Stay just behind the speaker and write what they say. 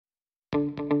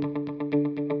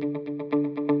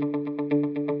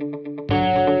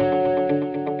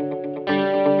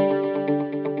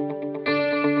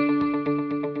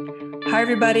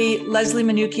everybody. Leslie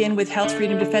Manukian with Health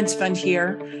Freedom Defense Fund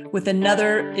here with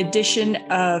another edition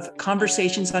of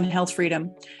Conversations on Health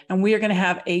Freedom. And we are going to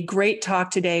have a great talk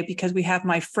today because we have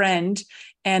my friend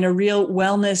and a real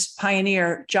wellness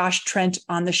pioneer, Josh Trent,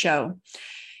 on the show.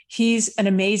 He's an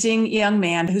amazing young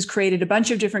man who's created a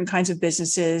bunch of different kinds of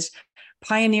businesses,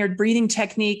 pioneered breathing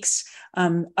techniques,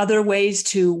 other ways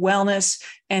to wellness,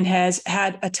 and has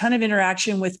had a ton of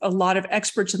interaction with a lot of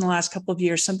experts in the last couple of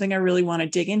years, something I really want to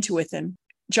dig into with him.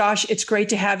 Josh, it's great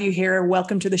to have you here.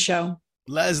 Welcome to the show.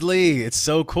 Leslie, it's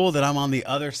so cool that I'm on the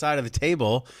other side of the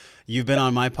table. You've been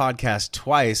on my podcast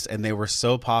twice, and they were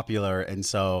so popular, and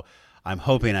so I'm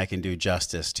hoping I can do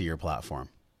justice to your platform.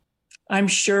 I'm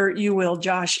sure you will,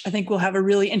 Josh. I think we'll have a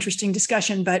really interesting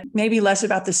discussion, but maybe less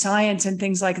about the science and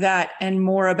things like that and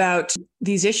more about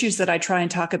these issues that I try and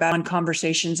talk about on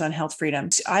Conversations on Health Freedom.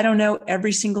 I don't know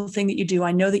every single thing that you do.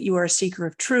 I know that you are a seeker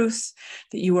of truth,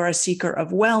 that you are a seeker of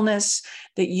wellness,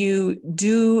 that you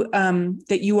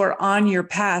are on your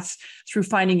path through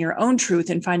finding your own truth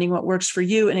and finding what works for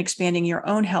you and expanding your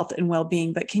own health and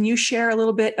well-being. But can you share a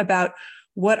little bit about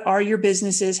what are your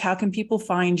businesses? How can people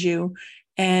find you?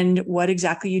 And what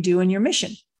exactly you do in your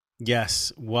mission?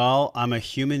 Yes. Well, I'm a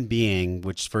human being,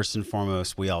 which first and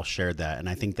foremost, we all share that. And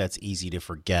I think that's easy to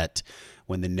forget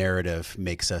when the narrative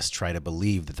makes us try to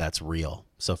believe that that's real.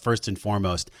 So first and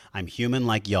foremost, I'm human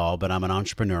like y'all, but I'm an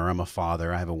entrepreneur. I'm a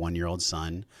father. I have a 1-year-old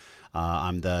son.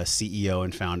 I'm the CEO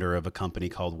and founder of a company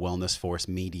called Wellness Force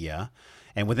Media.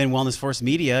 And within Wellness Force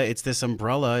Media, it's this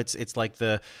umbrella. It's like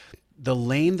the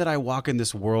lane that I walk in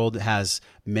this world has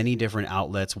many different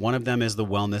outlets. One of them is the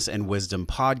Wellness and Wisdom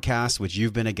podcast, which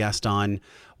you've been a guest on.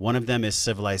 One of them is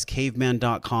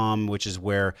civilizedcaveman.com, which is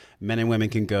where men and women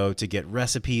can go to get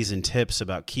recipes and tips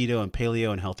about keto and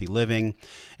paleo and healthy living.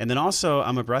 And then also,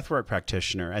 I'm a breathwork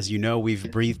practitioner. As you know,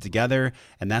 we've breathed together,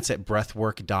 and that's at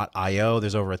breathwork.io.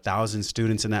 There's over 1,000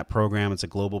 students in that program. It's a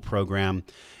global program.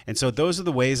 And so those are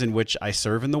the ways in which I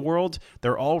serve in the world.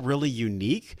 They're all really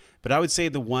unique, but I would say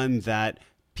the one that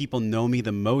people know me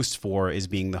the most for is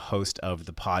being the host of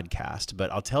the podcast.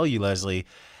 But I'll tell you, Leslie,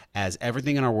 as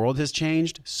everything in our world has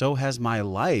changed, so has my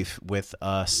life with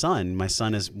a son. My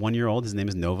son is 1 year old. His name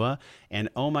is Nova. And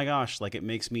oh my gosh, like it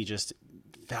makes me just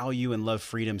value and love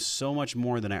freedom so much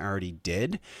more than I already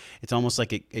did. It's almost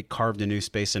like it carved a new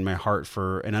space in my heart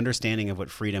for an understanding of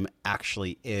what freedom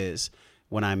actually is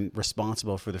when I'm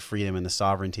responsible for the freedom and the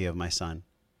sovereignty of my son.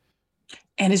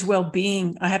 And his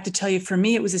well-being. I have to tell you, for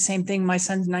me, it was the same thing. My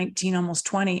son's 19, almost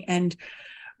 20. And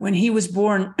when he was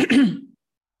born,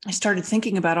 I started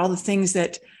thinking about all the things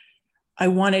that I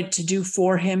wanted to do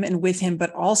for him and with him,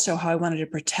 but also how I wanted to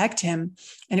protect him.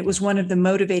 And it was one of the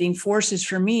motivating forces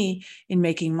for me in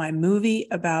making my movie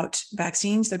about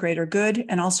vaccines, the greater good,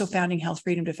 and also founding Health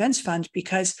Freedom Defense Fund,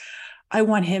 because I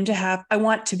want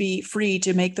to be free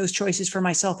to make those choices for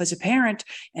myself as a parent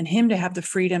and him to have the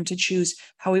freedom to choose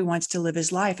how he wants to live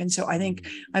his life. And so I think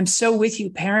I'm so with you.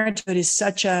 Parenthood is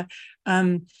such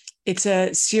it's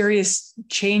a serious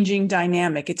changing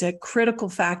dynamic. It's a critical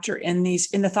factor in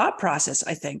the thought process,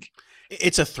 I think.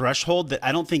 It's a threshold that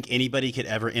I don't think anybody could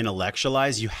ever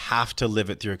intellectualize. You have to live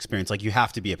it through experience. Like you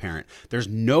have to be a parent. There's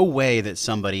no way that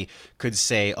somebody could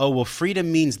say, oh, well,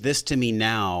 freedom means this to me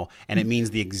now, and it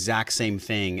means the exact same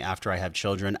thing after I have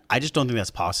children. I just don't think that's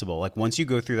possible. Like once you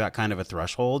go through that kind of a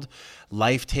threshold,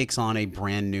 life takes on a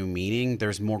brand new meaning.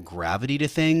 There's more gravity to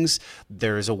things.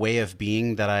 There's a way of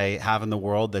being that I have in the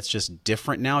world that's just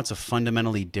different now. It's a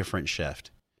fundamentally different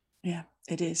shift. Yeah,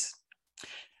 it is.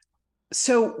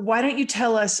 So why don't you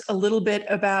tell us a little bit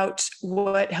about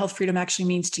what health freedom actually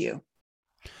means to you?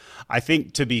 I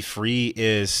think to be free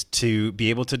is to be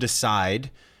able to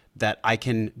decide that I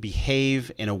can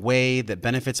behave in a way that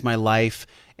benefits my life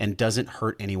and doesn't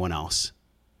hurt anyone else.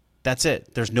 That's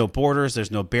it. There's no borders.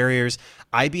 There's no barriers.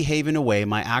 I behave in a way,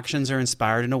 my actions are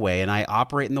inspired in a way, and I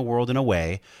operate in the world in a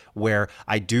way where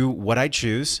I do what I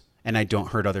choose and I don't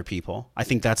hurt other people. I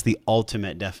think that's the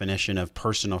ultimate definition of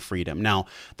personal freedom. Now,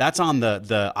 that's on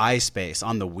the I space.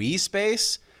 On the we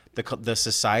space, the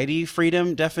society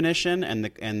freedom definition and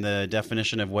the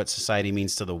definition of what society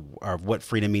means to or what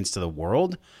freedom means to the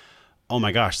world. Oh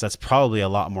my gosh, that's probably a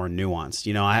lot more nuanced.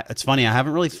 You know, it's funny. I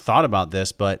haven't really thought about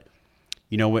this, but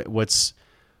you know what's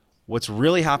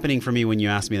really happening for me when you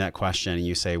ask me that question and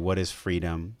you say, what is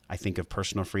freedom? I think of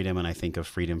personal freedom and I think of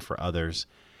freedom for others.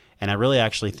 And I really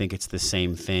actually think it's the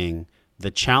same thing. The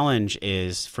challenge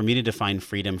is for me to define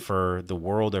freedom for the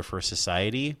world or for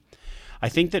society. I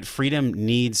think that freedom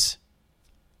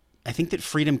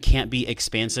can't be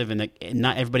expansive and that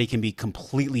not everybody can be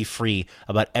completely free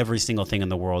about every single thing in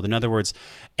the world. In other words,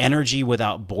 energy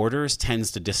without borders tends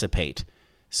to dissipate.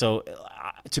 So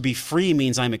to be free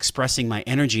means I'm expressing my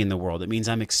energy in the world. It means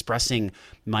I'm expressing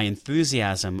my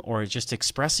enthusiasm, or just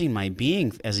expressing my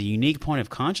being as a unique point of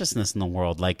consciousness in the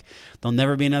world. Like, there'll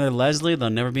never be another Leslie,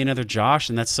 there'll never be another Josh,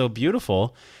 and that's so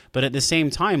beautiful. But at the same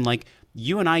time, like,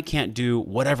 you and I can't do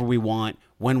whatever we want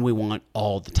when we want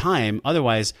all the time.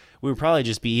 Otherwise, we would probably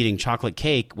just be eating chocolate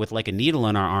cake with like a needle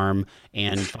in our arm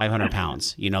and 500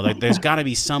 pounds. You know, there's got to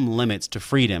be some limits to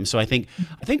freedom. So I think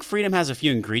freedom has a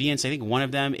few ingredients. I think one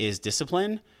of them is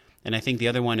discipline, and I think the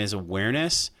other one is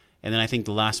awareness, and then I think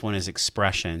the last one is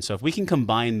expression. So if we can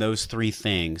combine those three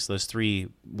things, those three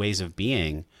ways of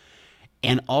being,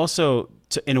 and also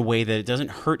in a way that it doesn't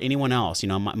hurt anyone else. You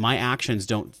know, my actions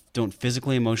don't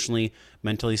physically, emotionally,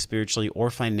 mentally, spiritually,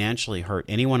 or financially hurt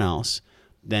anyone else.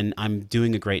 Then I'm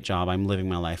doing a great job. I'm living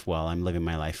my life well. I'm living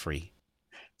my life free.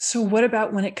 So what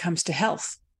about when it comes to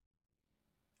health?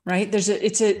 Right?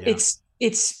 Yeah.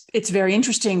 It's very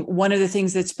interesting. One of the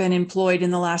things that's been employed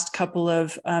in the last couple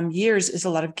of years is a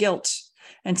lot of guilt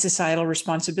and societal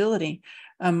responsibility.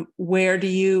 How do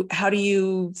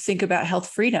you think about health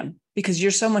freedom? Because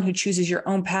you're someone who chooses your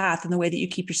own path and the way that you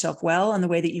keep yourself well and the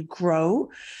way that you grow,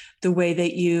 the way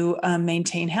that you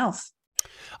maintain health.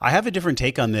 I have a different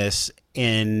take on this.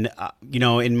 In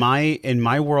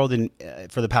my world, and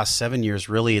for the past 7 years,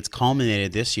 really, it's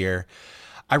culminated this year.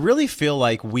 I really feel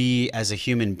like we, as a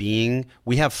human being,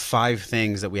 we have 5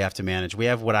 things that we have to manage. We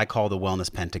have what I call the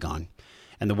wellness pentagon.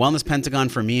 And the wellness pentagon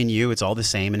for me and you, it's all the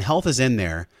same. And health is in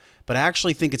there. But I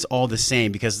actually think it's all the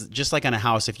same, because just like on a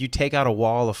house, if you take out a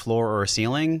wall, a floor, or a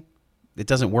ceiling, it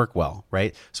doesn't work well,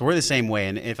 right? So we're the same way.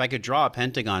 And if I could draw a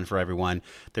pentagon for everyone,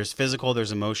 there's physical,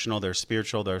 there's emotional, there's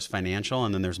spiritual, there's financial,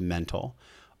 and then there's mental.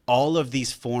 All of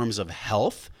these forms of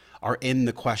health are in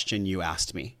the question you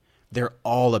asked me. They're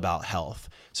all about health.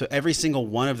 So every single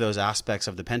one of those aspects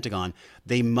of the pentagon,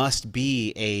 they must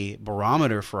be a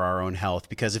barometer for our own health.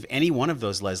 Because if any one of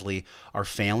those, Leslie, are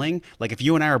failing, like if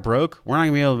you and I are broke, we're not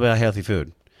going to be able to buy healthy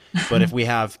food. But if we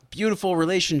have beautiful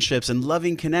relationships and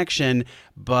loving connection,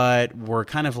 but we're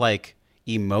kind of like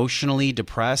emotionally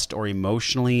depressed or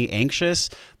emotionally anxious,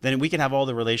 then we can have all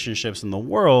the relationships in the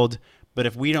world. But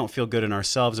if we don't feel good in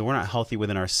ourselves and we're not healthy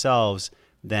within ourselves,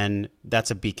 then that's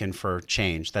a beacon for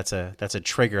change. That's a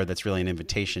trigger that's really an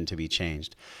invitation to be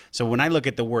changed. So when I look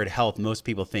at the word health, most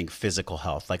people think physical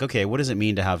health. Like, okay, what does it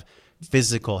mean to have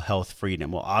physical health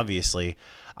freedom? Well, obviously,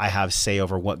 I have say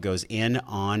over what goes in,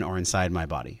 on, or inside my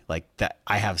body. Like that,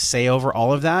 I have say over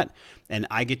all of that, and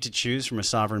I get to choose from a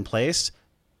sovereign place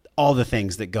all the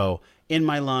things that go in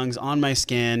my lungs, on my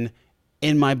skin,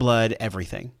 in my blood,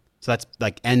 everything. So that's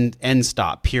like end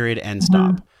stop, period, end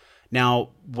stop. Mhm. Now,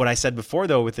 what I said before,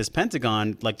 though, with this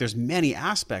pentagon, like there's many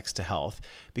aspects to health,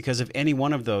 because if any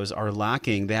one of those are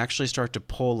lacking, they actually start to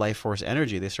pull life force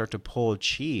energy. They start to pull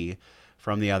chi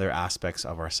from the other aspects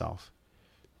of ourself.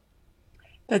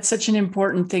 That's such an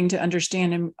important thing to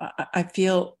understand. And I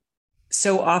feel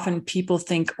so often people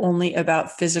think only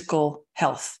about physical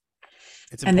health,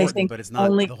 It's and they important, think but it's not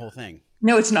only, the whole thing.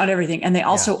 no, it's not everything. And they Yeah.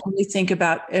 also only think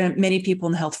about, many people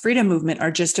in the health freedom movement are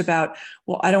just about,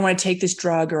 well, I don't want to take this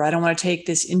drug, or I don't want to take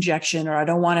this injection, or I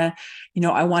don't want to,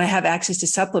 I want to have access to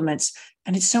supplements.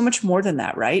 And it's so much more than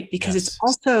that, right? Because it's Yes.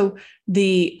 also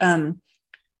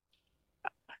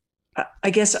I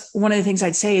guess one of the things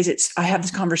I'd say is I have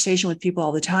this conversation with people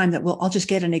all the time that, well, I'll just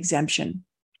get an exemption,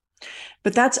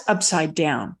 but that's upside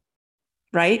down,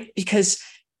 right? Because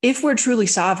if we're truly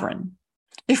sovereign,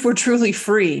 if we're truly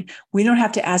free, we don't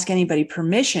have to ask anybody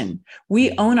permission.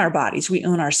 We own our bodies, we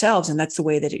own ourselves, and that's the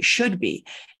way that it should be.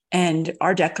 And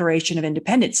our Declaration of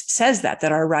Independence says that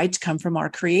our rights come from our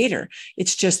Creator.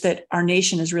 It's just that our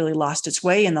nation has really lost its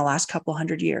way in the last couple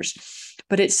hundred years.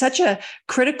 But it's such a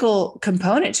critical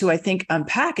component to, I think,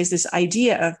 unpack, is this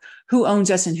idea of who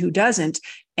owns us and who doesn't.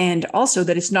 And also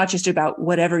that it's not just about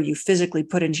whatever you physically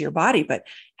put into your body, but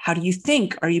how do you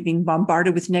think? Are you being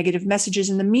bombarded with negative messages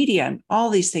in the media and all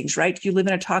these things, right? If you live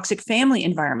in a toxic family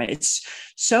environment, it's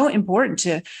so important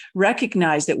to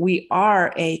recognize that we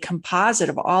are a composite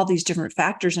of all these different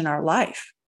factors in our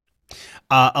life.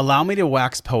 Allow me to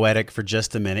wax poetic for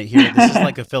just a minute here. This is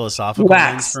like a philosophical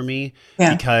lens Wax. for me,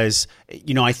 Yeah. because,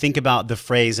 I think about the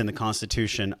phrase in the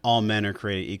Constitution, all men are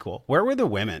created equal. Where were the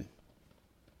women?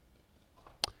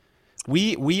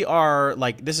 We are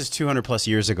like, this is 200 plus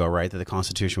years ago, right, that the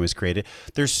Constitution was created.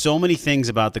 There's so many things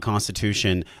about the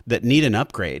Constitution that need an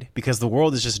upgrade, because the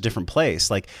world is just a different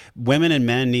place. Like, women and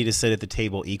men need to sit at the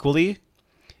table equally,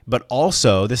 but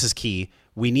also, this is key,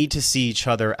 we need to see each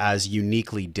other as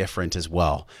uniquely different as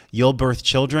well. You'll birth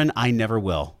children. I never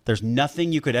will. There's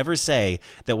nothing you could ever say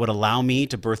that would allow me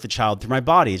to birth a child through my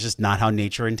body. It's just not how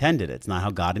nature intended it. It's not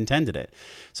how God intended it.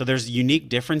 So there's unique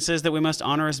differences that we must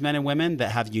honor as men and women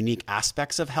that have unique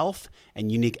aspects of health and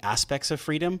unique aspects of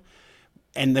freedom.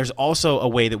 And there's also a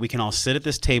way that we can all sit at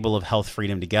this table of health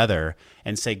freedom together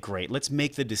and say, great, let's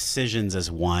make the decisions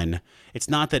as one. It's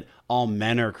not that all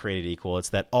men are created equal. It's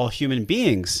that all human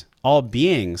beings, all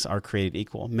beings are created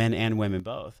equal, men and women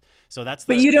both. So that's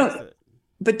the, But you don't,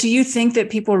 but do you think that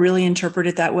people really interpret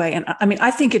it that way? And I mean,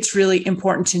 I think it's really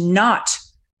important to not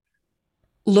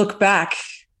look back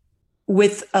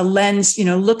with a lens,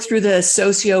 look through the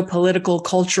socio-political,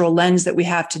 cultural lens that we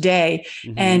have today,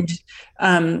 and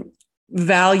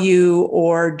value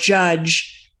or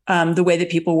judge the way that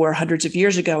people were hundreds of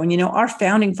years ago. And, our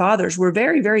founding fathers were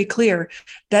very, very clear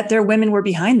that their women were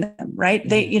behind them, right?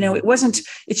 They,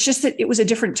 it's just that it was a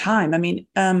different time. I mean,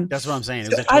 that's what I'm saying. It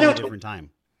was a totally different time.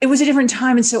 It was a different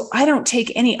time. And so I don't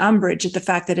take any umbrage at the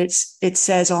fact that it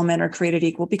says all men are created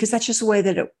equal, because that's just the way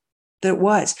that it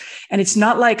was. And it's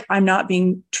not like I'm not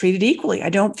being treated equally. I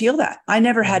don't feel that. I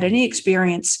never had any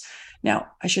experience. Now,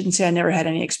 I shouldn't say I never had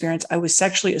any experience. I was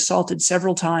sexually assaulted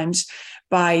several times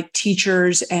by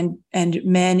teachers and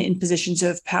men in positions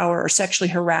of power, or sexually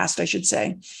harassed, I should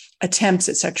say, attempts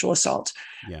at sexual assault,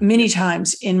 many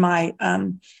times in my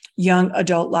young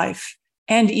adult life,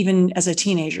 and even as a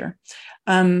teenager.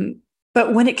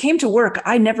 But when it came to work,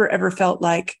 I never, ever felt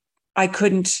like I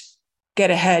couldn't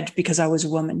get ahead because I was a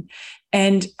woman.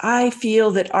 And I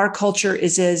feel that our culture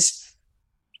is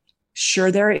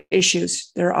sure, there are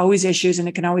issues. There are always issues, and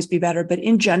it can always be better. But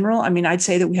in general, I mean, I'd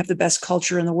say that we have the best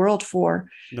culture in the world for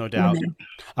no doubt. women.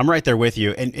 I'm right there with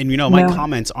you. And my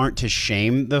comments aren't to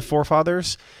shame the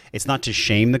forefathers. It's not to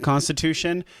shame the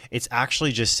Constitution. It's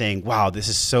actually just saying, wow, this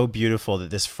is so beautiful that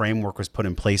this framework was put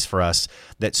in place for us,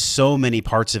 that so many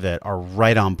parts of it are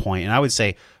right on point. And I would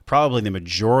say probably the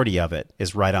majority of it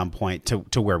is right on point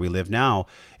to where we live now.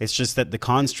 It's just that the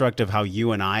construct of how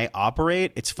you and I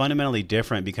operate, it's fundamentally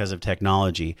different because of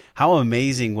technology. How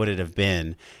amazing would it have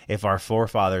been if our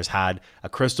forefathers had a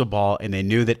crystal ball and they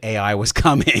knew that AI was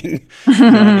coming,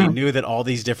 they knew that all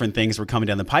these different things were coming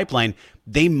down the pipeline.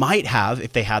 They might have,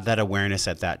 if they had that awareness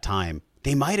at that time,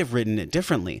 they might have written it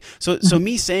differently. So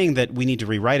me saying that we need to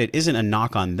rewrite it isn't a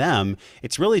knock on them.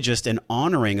 It's really just an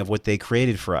honoring of what they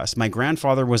created for us. My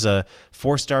grandfather was a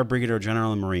 4-star brigadier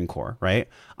general in the Marine Corps, right?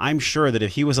 I'm sure that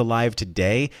if he was alive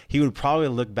today, he would probably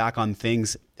look back on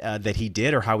things that he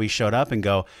did or how he showed up and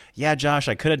go, yeah, Josh,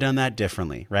 I could have done that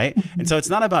differently, right? And so it's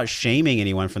not about shaming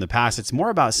anyone from the past. It's more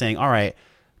about saying, all right,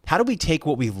 how do we take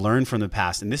what we've learned from the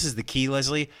past? And this is the key,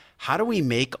 Leslie. How do we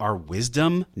make our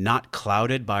wisdom not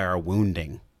clouded by our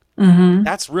wounding?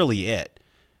 That's really it.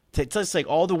 It's just like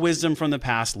all the wisdom from the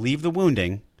past, leave the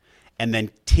wounding, and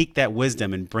then take that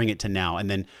wisdom and bring it to now.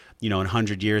 And then, in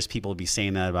 100 years, people will be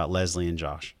saying that about Leslie and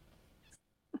Josh.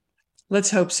 Let's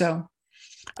hope so.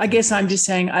 I guess I'm just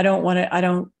saying, I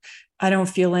don't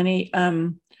feel any,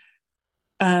 that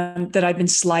I've been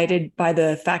slighted by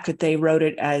the fact that they wrote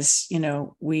it as,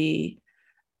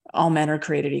 all men are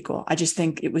created equal. I just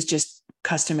think it was just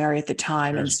customary at the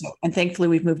time. Sure. And thankfully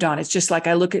we've moved on. It's just like,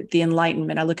 I look at the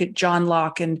Enlightenment, I look at John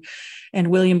Locke and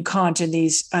William Kant and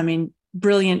these,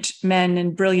 brilliant men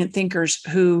and brilliant thinkers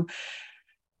who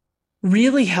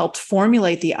really helped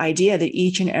formulate the idea that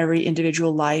each and every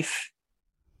individual life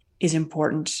is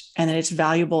important and that it's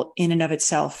valuable in and of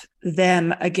itself,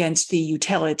 them against the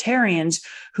utilitarians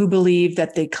who believe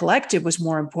that the collective was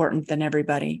more important than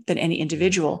everybody, than any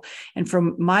individual. And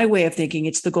from my way of thinking,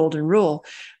 it's the golden rule.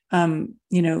 Do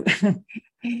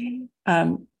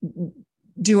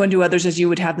unto others as you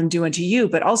would have them do unto you.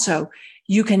 But also,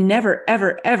 you can never,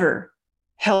 ever, ever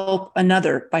help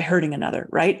another by hurting another,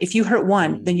 right? If you hurt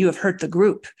one, then you have hurt the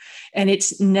group. And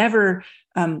it's never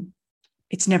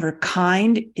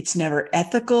kind. It's never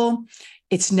ethical.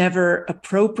 It's never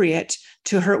appropriate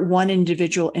to hurt one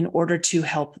individual in order to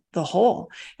help the whole.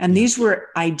 And these were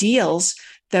ideals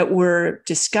that were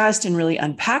discussed and really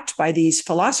unpacked by these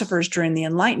philosophers during the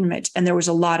Enlightenment. And there was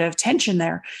a lot of tension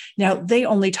there. Now, they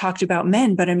only talked about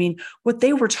men, but what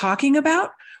they were talking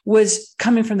about was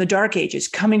coming from the Dark Ages,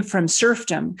 coming from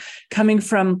serfdom, coming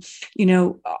from,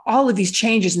 all of these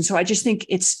changes. And so I just think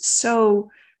it's so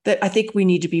that I think we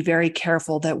need to be very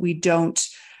careful that we don't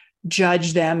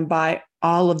judge them by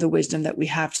all of the wisdom that we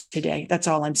have today. That's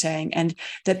all I'm saying. And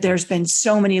that there's been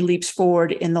so many leaps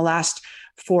forward in the last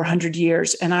 400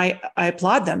 years. And I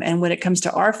applaud them. And when it comes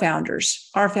to our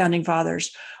founders, our founding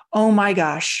fathers, oh my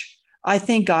gosh, I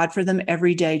thank God for them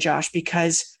every day, Josh,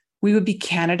 because we would be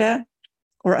Canada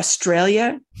or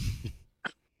Australia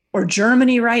or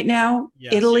Germany right now,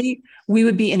 Yes. Italy, we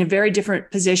would be in a very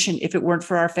different position if it weren't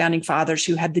for our founding fathers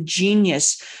who had the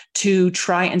genius to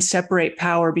try and separate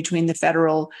power between the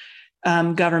federal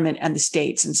government and the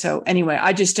states. And so anyway,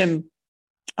 I just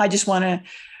want to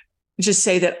just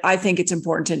say that I think it's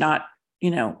important to not,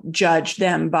 judge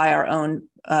them by our own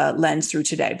lens through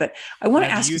today. But I want Now,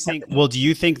 to ask you something. do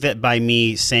you think that by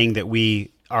me saying that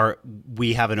we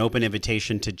have an open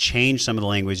invitation to change some of the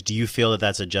language, do you feel that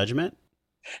that's a judgment?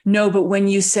 No, but when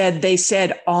they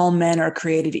said all men are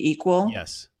created equal,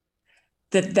 Yes.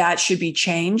 that should be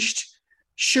changed.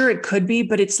 Sure, it could be,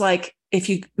 but it's like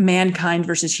mankind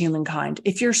versus humankind.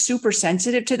 If you're super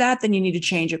sensitive to that, then you need to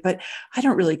change it. But I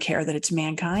don't really care that it's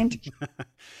mankind.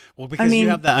 Well, I because you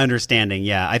have mean, that understanding.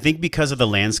 Yeah. I think because of the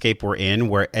landscape we're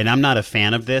in, and I'm not a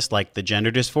fan of this, like the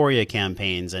gender dysphoria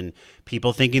campaigns and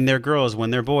people thinking they're girls when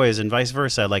they're boys and vice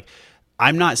versa. Like,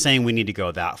 I'm not saying we need to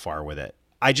go that far with it.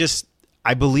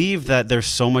 I believe that there's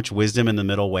so much wisdom in the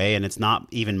middle way, and it's not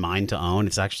even mine to own.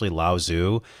 It's actually Lao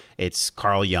Tzu. It's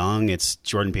Carl Jung. It's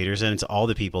Jordan Peterson. It's all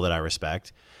the people that I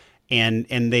respect. And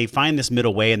they find this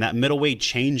middle way, and that middle way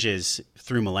changes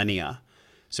through millennia.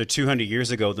 So 200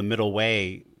 years ago, the middle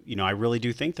way, I really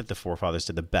do think that the forefathers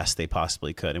did the best they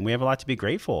possibly could. And we have a lot to be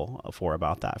grateful for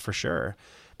about that, for sure.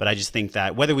 But I just think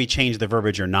that whether we change the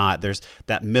verbiage or not, there's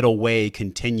that middle way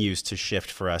continues to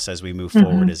shift for us as we move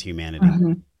forward as humanity.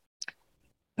 mm-hmm.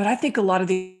 But I think a lot of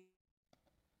the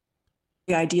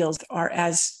ideals are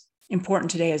as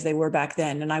important today as they were back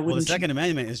then. And I Well, the wouldn't. Second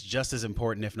Amendment is just as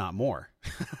important, if not more.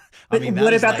 I But mean, that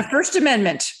what is about like the First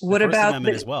Amendment? the What First about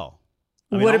Amendment as well.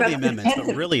 I mean, what all the about the amendments, but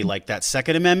 10th? really, like that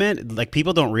Second Amendment, like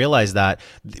people don't realize that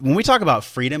when we talk about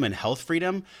freedom and health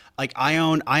freedom, like I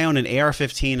own an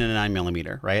AR-15 and a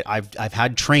 9mm, right? I've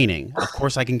had training. Of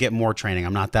course, I can get more training.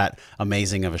 I'm not that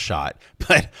amazing of a shot,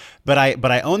 but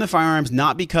I own the firearms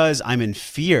not because I'm in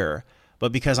fear,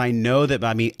 but because I know that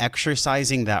by me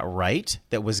exercising that right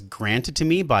that was granted to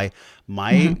me by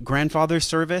my grandfather's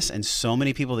service and so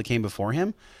many people that came before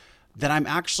him, that I'm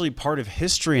actually part of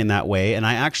history in that way, and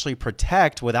I actually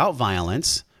protect without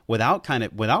violence, without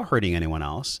hurting anyone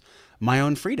else, my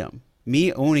own freedom.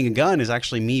 Me owning a gun is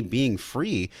actually me being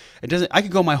free. I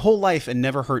could go my whole life and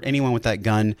never hurt anyone with that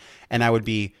gun, and I would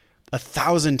be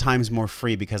 1,000 times more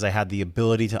free because I had the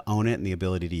ability to own it and the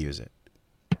ability to use it.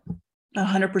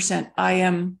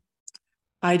 100%.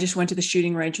 I just went to the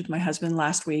shooting range with my husband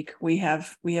last week. We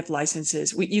have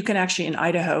licenses. You can actually in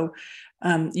Idaho,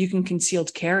 you can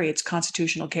concealed carry. It's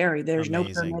constitutional carry. There's no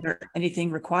Amazing. permit or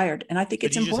anything required. And I think But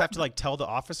it's do you just have important. to like tell the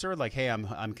officer like, "Hey,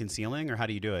 I'm concealing," or how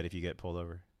do you do it if you get pulled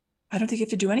over? I don't think you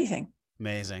have to do anything.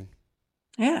 Amazing.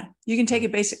 Yeah, you can take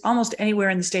Wow. it almost anywhere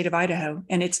in the state of Idaho,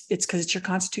 and it's because it's your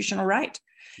constitutional right.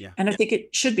 Yeah. And I think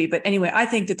it should be. But anyway, I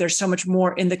think that there's so much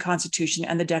more in the Constitution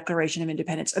and the Declaration of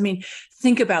Independence. I mean,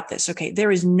 think about this. Okay,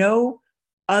 there is no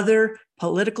other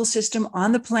political system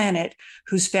on the planet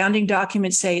whose founding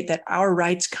documents say that our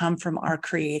rights come from our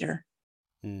Creator.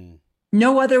 Hmm.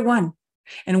 No other one.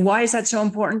 And why is that so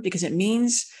important? Because it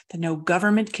means that no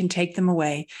government can take them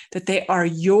away, that they are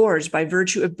yours by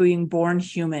virtue of being born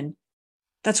human.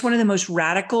 That's one of the most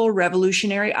radical,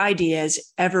 revolutionary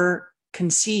ideas ever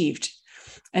conceived.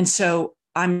 And so,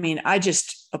 I mean, I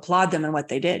just applaud them in what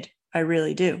they did. I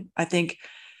really do. I think,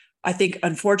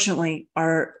 unfortunately,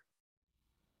 our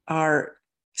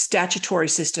statutory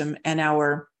system and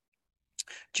our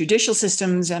judicial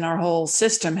systems and our whole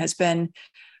system has been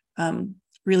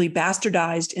really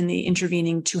bastardized in the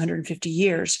intervening 250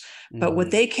 years. But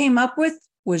what they came up with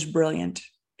was brilliant.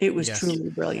 It was Yes. truly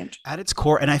brilliant. At its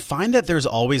core, and I find that there's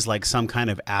always like some kind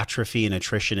of atrophy and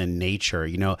attrition in nature.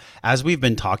 As we've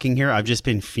been talking here, I've just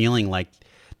been feeling like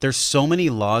there's so many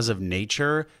laws of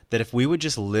nature that if we would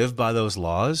just live by those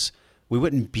laws, we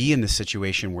wouldn't be in the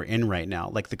situation we're in right now.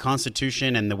 Like the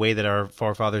Constitution and the way that our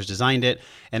forefathers designed it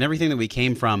and everything that we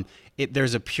came from,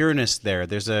 there's a pureness there.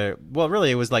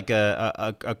 Really, it was like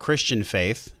a Christian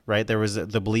faith, right? There was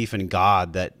the belief in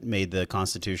God that made the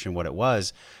Constitution what it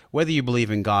was. Whether you believe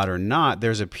in God or not,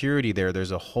 there's a purity there.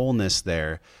 There's a wholeness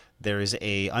there. There is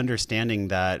a understanding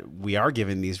that we are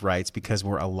given these rights because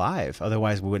we're alive.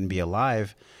 Otherwise, we wouldn't be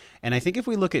alive. And I think if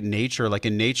we look at nature, like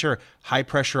in nature, high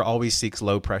pressure always seeks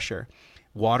low pressure.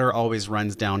 Water always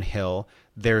runs downhill.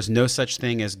 There's no such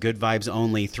thing as good vibes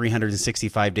only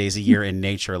 365 days a year in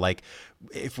nature. Like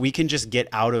if we can just get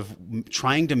out of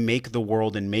trying to make the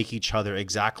world and make each other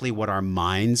exactly what our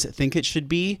minds think it should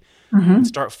be and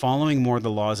start following more of the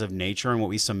laws of nature and what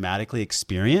we somatically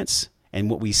experience and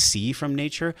what we see from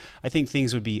nature, I think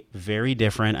things would be very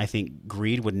different. I think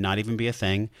greed would not even be a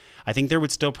thing. I think there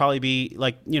would still probably be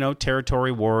like,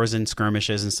 territory wars and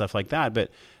skirmishes and stuff like that. But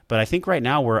I think right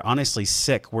now we're honestly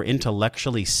sick. We're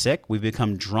intellectually sick. We've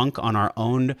become drunk on our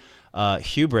own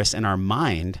hubris in our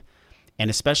mind. And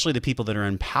especially the people that are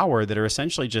in power that are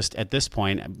essentially just at this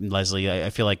point, Leslie, I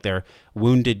feel like they're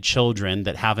wounded children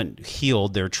that haven't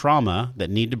healed their trauma, that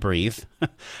need to breathe.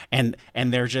 and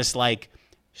they're just like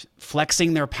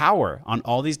flexing their power on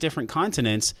all these different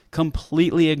continents,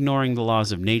 completely ignoring the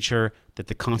laws of nature that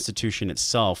the Constitution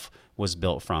itself was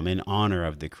built from in honor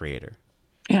of the Creator.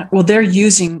 Yeah. Well,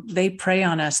 they prey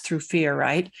on us through fear,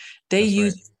 right? They That's right.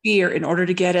 use fear in order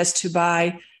to get us to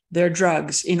buy their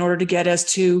drugs, in order to get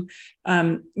us to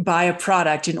buy a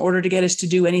product, in order to get us to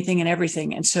do anything and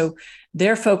everything. And so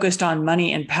they're focused on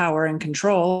money and power and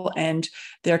control, and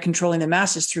they're controlling the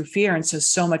masses through fear. And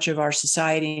so much of our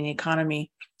society and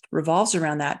economy revolves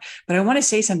around that. But I want to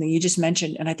say something you just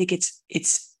mentioned, and I think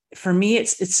it's for me,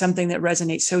 it's something that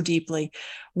resonates so deeply.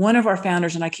 One of our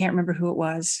founders, and I can't remember who it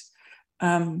was.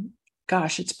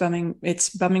 It's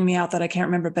bumming me out that I can't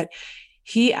remember, but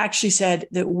he actually said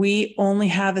that we only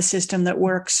have a system that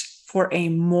works for a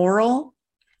moral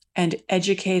and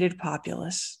educated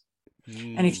populace.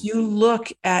 And if you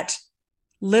look at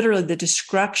literally the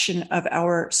destruction of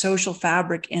our social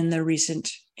fabric in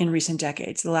recent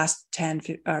decades, the last 10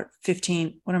 or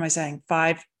 15, what am I saying?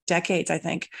 5 decades, I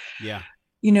think. Yeah.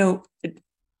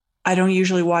 I don't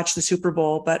usually watch the Super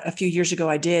Bowl, but a few years ago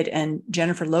I did. And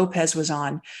Jennifer Lopez was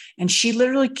on, and she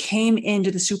literally came into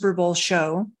the Super Bowl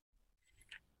show,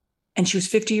 and she was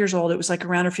 50 years old. It was like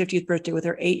around her 50th birthday with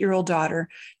her 8-year-old daughter.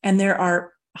 And there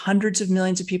are hundreds of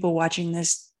millions of people watching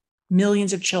this,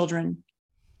 millions of children,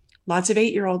 lots of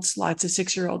 8-year-olds, lots of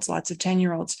 6-year-olds, lots of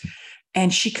 10-year-olds.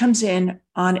 And she comes in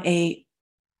on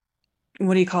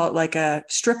what do you call it? Like a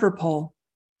stripper pole.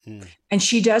 And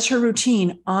she does her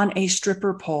routine on a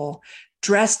stripper pole,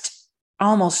 dressed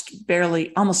almost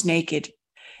naked.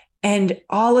 And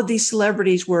all of these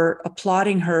celebrities were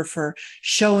applauding her for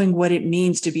showing what it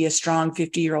means to be a strong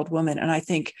 50-year-old woman. And I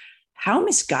think, how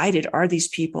misguided are these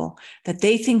people that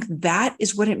they think that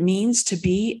is what it means to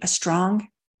be a strong,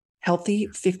 healthy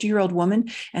 50-year-old woman?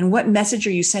 And what message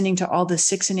are you sending to all the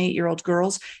 6 and 8-year-old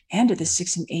girls and to the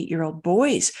 6 and 8-year-old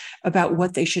boys about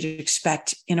what they should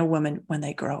expect in a woman when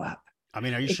they grow up? I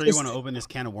mean, are you sure you want to open this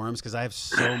can of worms? Because I have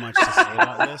so much to say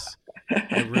about this.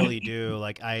 I really do.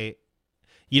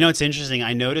 It's interesting.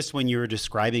 I noticed when you were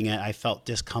describing it, I felt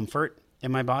discomfort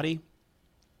in my body.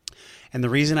 And the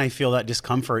reason I feel that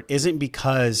discomfort isn't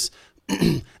because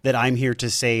that I'm here to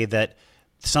say that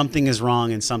something is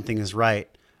wrong and something is right.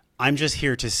 I'm just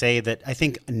here to say that I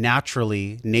think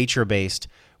naturally, nature-based,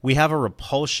 we have a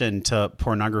repulsion to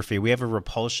pornography. We have a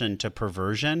repulsion to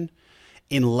perversion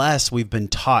unless we've been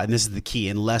taught, and this is the key,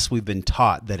 unless we've been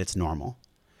taught that it's normal.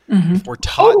 Mm-hmm. If we're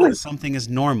taught that something is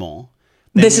normal.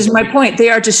 This is my point. They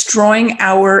are destroying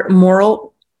our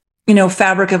moral,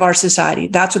 fabric of our society.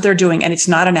 That's what they're doing. And it's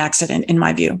not an accident, in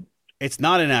my view. It's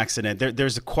not an accident.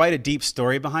 There's quite a deep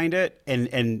story behind it.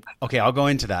 And okay, I'll go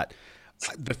into that.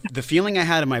 The feeling I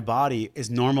had in my body is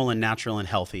normal and natural and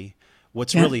healthy.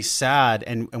 What's really sad,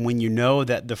 and when you know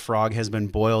that the frog has been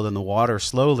boiled in the water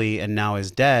slowly and now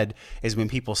is dead, is when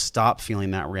people stop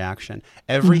feeling that reaction.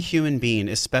 Every human being,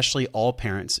 especially all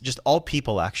parents, just all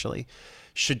people actually,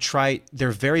 should try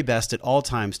their very best at all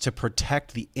times to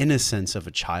protect the innocence of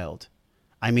a child.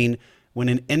 I mean, when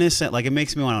an innocent, it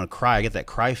makes me want to cry. I get that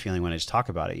cry feeling when I just talk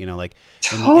about it. When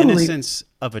the innocence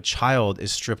of a child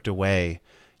is stripped away,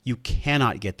 you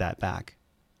cannot get that back.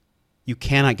 You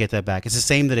cannot get that back. It's the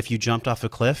same that if you jumped off a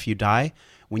cliff, you die.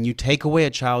 When you take away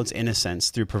a child's innocence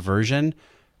through perversion,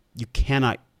 you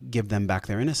cannot give them back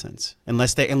their innocence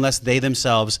unless they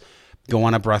themselves go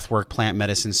on a breathwork, plant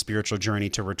medicine, spiritual journey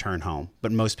to return home.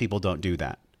 But most people don't do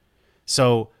that.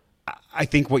 So I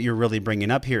think what you're really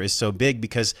bringing up here is so big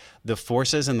because the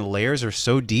forces and the layers are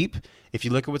so deep. If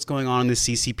you look at what's going on in the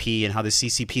CCP and how the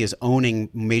CCP is owning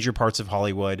major parts of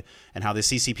Hollywood and how the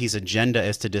CCP's agenda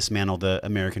is to dismantle the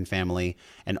American family.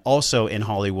 And also in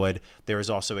Hollywood, there is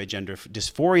also a gender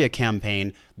dysphoria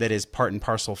campaign that is part and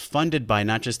parcel funded by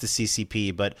not just the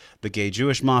CCP, but the gay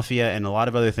Jewish mafia and a lot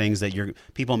of other things that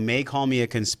people may call me a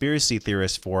conspiracy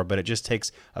theorist for, but it just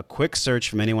takes a quick search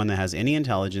from anyone that has any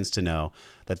intelligence to know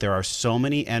that there are so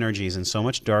many energies and so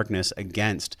much darkness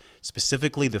against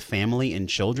specifically the family and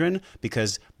children,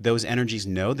 because those energies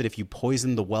know that if you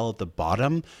poison the well at the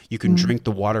bottom, you can drink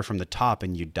the water from the top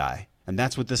and you die. And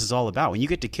that's what this is all about. When you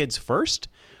get to kids first,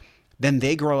 then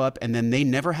they grow up and then they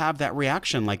never have that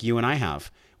reaction like you and I have.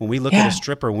 When we look at a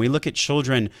stripper, when we look at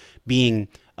children being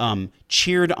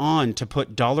cheered on to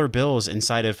put dollar bills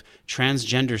inside of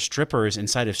transgender strippers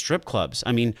inside of strip clubs.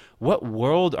 I mean, what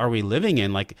world are we living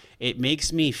in? Like, it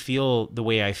makes me feel the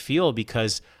way I feel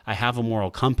because I have a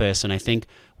moral compass. And I think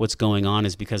what's going on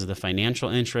is because of the financial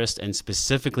interest and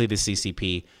specifically the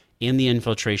CCP in the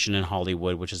infiltration in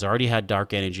Hollywood, which has already had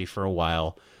dark energy for a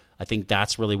while. I think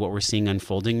that's really what we're seeing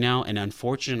unfolding now. And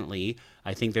unfortunately,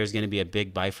 I think there's going to be a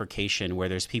big bifurcation where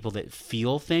there's people that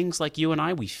feel things like you and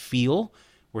I. We feel,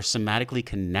 we're somatically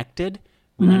connected.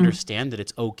 We understand that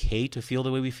it's okay to feel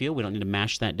the way we feel. We don't need to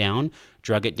mash that down,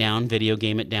 drug it down, video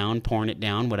game it down, porn it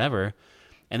down, whatever.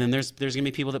 And then there's going to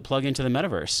be people that plug into the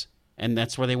metaverse. And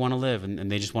that's where they want to live.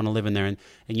 And they just want to live in there. And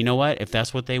you know what? If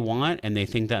that's what they want and they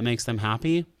think that makes them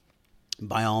happy,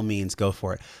 by all means, go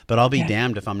for it. But I'll be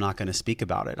damned if I'm not going to speak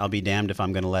about it. I'll be damned if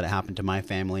I'm going to let it happen to my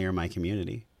family or my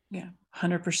community. Yeah,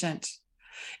 100%.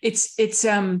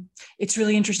 It's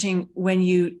really interesting when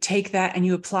you take that and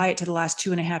you apply it to the last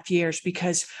 2.5 years,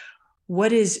 because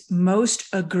what is most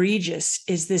egregious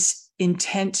is this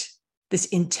intent, this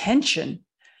intention,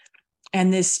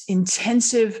 and this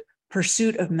intensive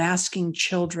pursuit of masking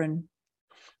children.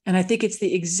 And I think it's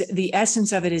the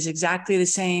essence of it is exactly the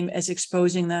same as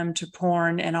exposing them to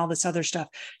porn and all this other stuff.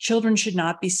 Children should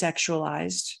not be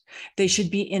sexualized. They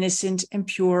should be innocent and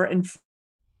pure and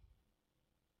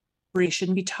free.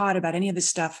 Shouldn't be taught about any of this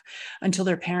stuff until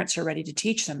their parents are ready to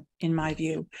teach them, in my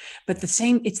view. But the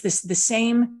same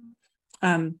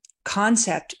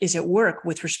concept is at work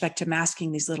with respect to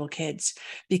masking these little kids,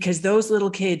 because those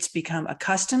little kids become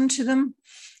accustomed to them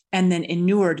and then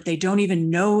inured. They don't even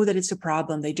know that it's a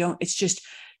problem.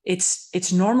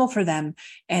 It's normal for them.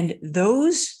 And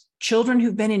those children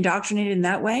who've been indoctrinated in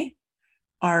that way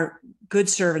are good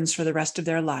servants for the rest of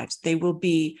their lives. They will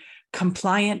be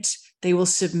compliant. They will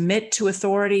submit to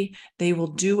authority. They will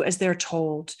do as they're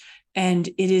told. And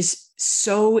it is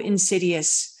so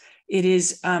insidious. It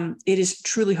is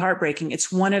truly heartbreaking.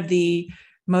 It's one of the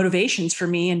motivations for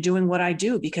me in doing what I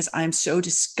do, because I'm so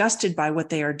disgusted by what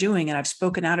they are doing. And I've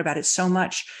spoken out about it so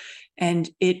much, and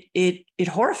it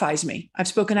horrifies me. I've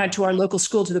spoken out to our local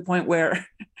school to the point where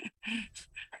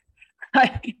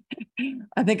I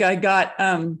think I got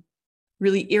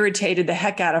really irritated the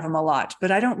heck out of them a lot,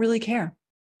 but I don't really care,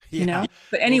 you know?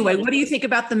 But anyway, what do you think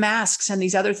about the masks and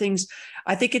these other things?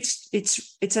 I think it's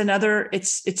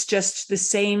just the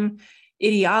same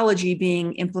ideology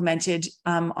being implemented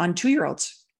on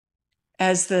 2-year-olds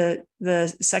as the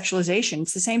sexualization.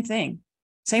 It's the same thing,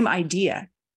 same idea.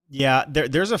 Yeah,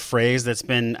 there's a phrase that's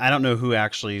been, I don't know who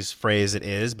actually's phrase it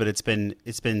is, but it's been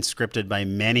scripted by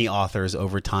many authors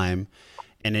over time,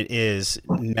 and it is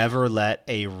never let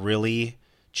a really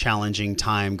challenging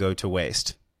time go to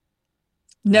waste.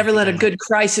 Never let a good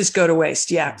crisis go to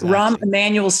waste. Yeah, exactly. Rahm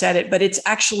Emanuel said it, but it's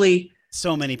actually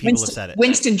so many people have said it.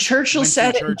 Winston Churchill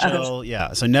said it.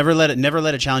 Yeah. So never let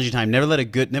a challenging time, never let a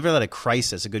good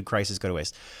crisis go to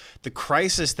waste. The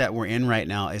crisis that we're in right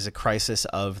now is a crisis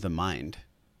of the mind.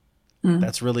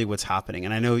 That's really what's happening.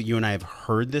 And I know you and I have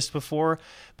heard this before,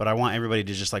 but I want everybody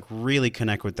to just like really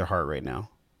connect with their heart right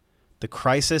now. The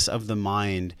crisis of the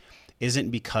mind isn't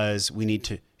because we need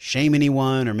to shame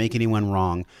anyone or make anyone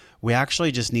wrong. We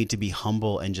actually just need to be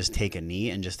humble and just take a knee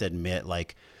and just admit,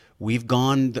 like, we've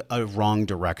gone a wrong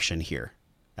direction here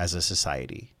as a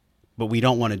society. But we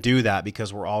don't want to do that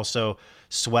because we're also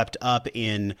swept up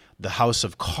in the house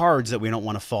of cards that we don't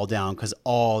want to fall down, because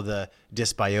all the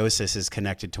dysbiosis is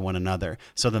connected to one another.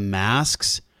 So the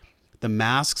masks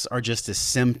are just a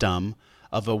symptom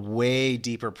of a way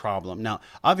deeper problem. Now,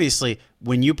 obviously,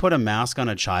 when you put a mask on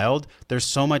a child, there's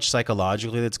so much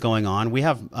psychologically that's going on. We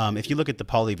have, if you look at the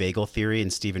polyvagal theory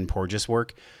and Stephen Porges'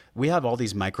 work, we have all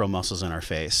these micro muscles in our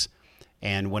face.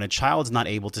 And when a child's not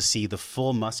able to see the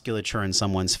full musculature in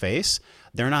someone's face,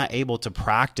 they're not able to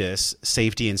practice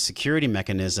safety and security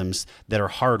mechanisms that are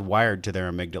hardwired to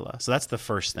their amygdala. So that's the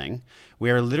first thing.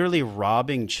 We are literally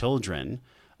robbing children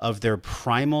of their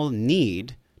primal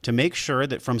need to make sure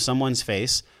that from someone's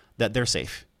face that they're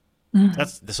safe.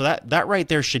 That right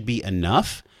there should be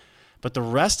enough. But the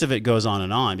rest of it goes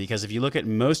on, because if you look at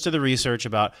most of the research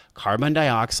about carbon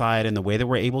dioxide and the way that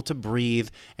we're able to breathe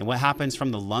and what happens from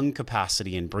the lung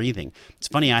capacity in breathing. It's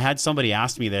funny, I had somebody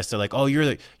ask me this. They're like, "Oh,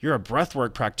 you're a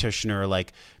breathwork practitioner.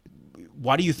 Like,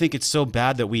 why do you think it's so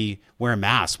bad that we wear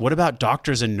masks? What about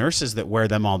doctors and nurses that wear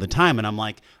them all the time?" And I'm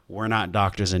like, we're not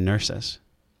doctors and nurses.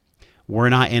 We're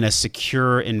not in a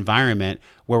secure environment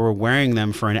where we're wearing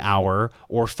them for an hour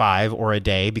or 5 or a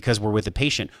day because we're with a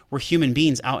patient. We're human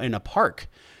beings out in a park.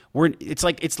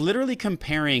 It's literally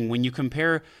comparing, when you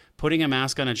compare putting a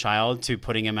mask on a child to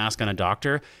putting a mask on a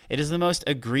doctor, it is the most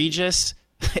egregious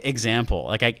example.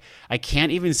 Like I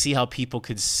can't even see how people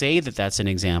could say that that's an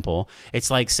example.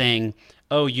 It's like saying,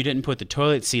 oh, you didn't put the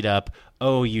toilet seat up.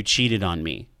 Oh, you cheated on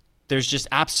me. There's just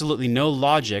absolutely no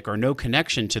logic or no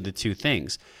connection to the two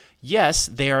things. Yes,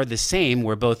 they are the same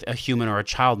where both a human or a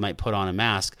child might put on a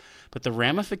mask, but the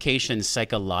ramifications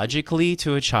psychologically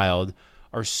to a child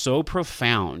are so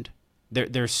profound.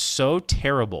 They're so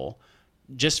terrible,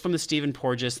 just from the Stephen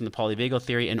Porges and the polyvagal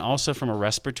theory, and also from a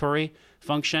respiratory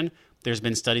function. There's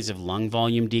been studies of lung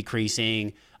volume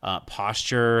decreasing,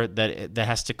 posture that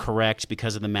has to correct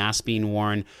because of the mask being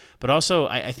worn. But also,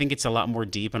 I think it's a lot more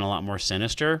deep and a lot more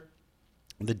sinister.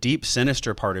 The deep,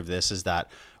 sinister part of this is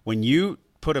that when you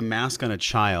put a mask on a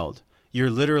child, you're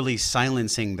literally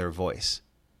silencing their voice.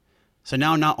 So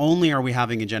now not only are we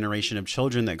having a generation of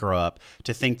children that grow up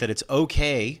to think that it's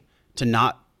okay to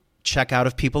not check out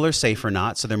if people are safe or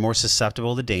not, so they're more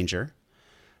susceptible to danger,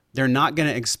 they're not going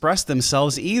to express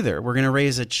themselves either. We're going to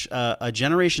raise a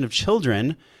generation of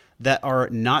children that are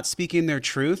not speaking their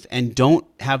truth and don't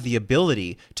have the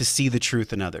ability to see the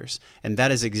truth in others. And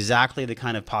that is exactly the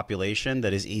kind of population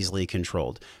that is easily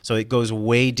controlled. So it goes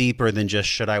way deeper than just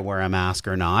should I wear a mask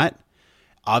or not.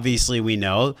 Obviously, we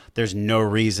know there's no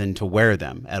reason to wear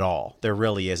them at all. There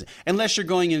really isn't. Unless you're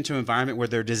going into an environment where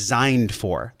they're designed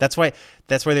for. That's why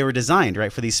they were designed,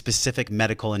 right, for these specific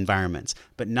medical environments,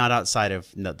 but not outside of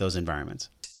those environments.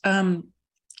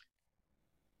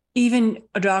 Even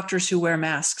doctors who wear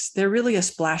masks, they're really a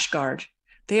splash guard.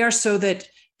 They are so that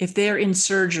if they're in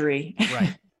surgery,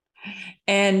 right,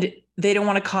 and they don't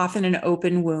want to cough in an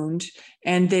open wound,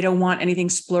 and they don't want anything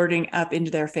splurting up into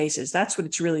their faces. That's what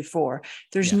it's really for.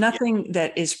 There's nothing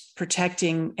that is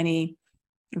protecting any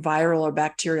viral or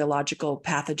bacteriological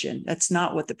pathogen. That's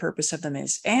not what the purpose of them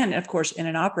is. And of course, in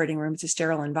an operating room, it's a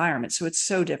sterile environment. So it's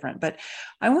so different. But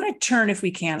I want to turn, if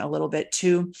we can, a little bit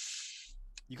to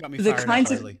you got me fired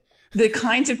up, the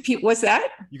kinds of people. What's that?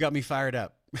 You got me fired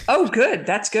up. Oh, good.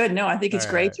 That's good. No, I think it's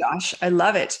great, Josh. I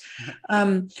love it.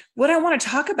 What I want to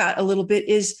talk about a little bit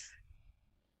is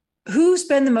who's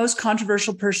been the most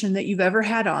controversial person that you've ever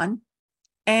had on,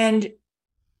 and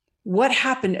what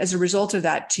happened as a result of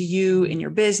that to you in your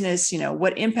business?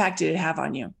 What impact did it have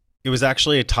on you? It was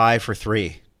actually a tie for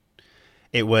 3.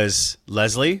 It was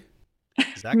Leslie,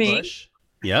 Zach Bush.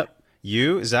 Yep.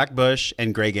 You, Zach Bush,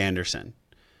 and Greg Anderson.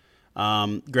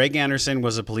 Greg Anderson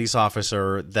was a police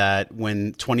officer that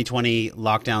when 2020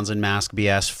 lockdowns and mask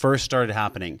BS first started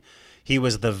happening, he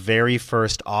was the very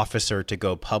first officer to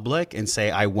go public and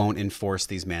say, I won't enforce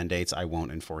these mandates. I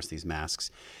won't enforce these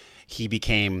masks. He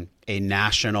became a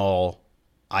national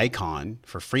icon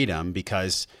for freedom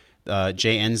because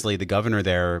Jay Inslee, the governor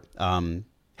there,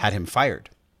 had him fired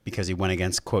because he went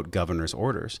against, quote, governor's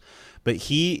orders. But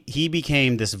he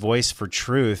became this voice for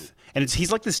truth. And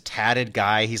he's like this tatted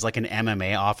guy. He's like an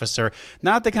MMA officer,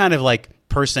 not the kind of like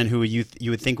person who you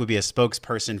would think would be a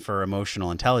spokesperson for emotional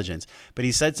intelligence. But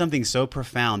he said something so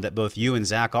profound that both you and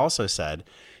Zach also said.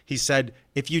 He said,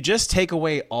 if you just take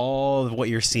away all of what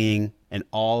you're seeing and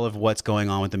all of what's going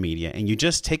on with the media, and you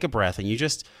just take a breath and you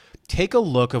just take a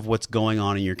look of what's going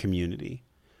on in your community,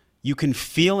 you can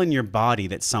feel in your body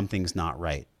that something's not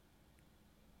right.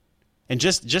 And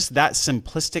just that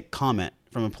simplistic comment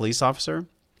from a police officer,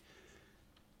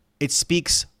 it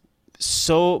speaks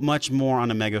so much more on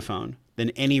a megaphone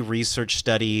than any research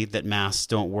study that masks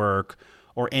don't work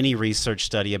or any research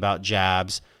study about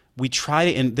jabs. We try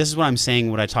to, and this is what I'm saying,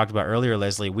 what I talked about earlier,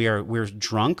 Leslie, we're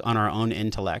drunk on our own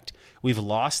intellect. We've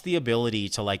lost the ability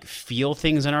to like feel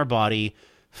things in our body,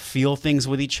 feel things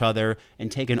with each other,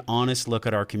 and take an honest look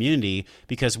at our community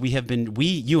because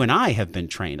you and I have been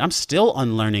trained. I'm still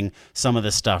unlearning some of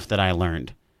the stuff that I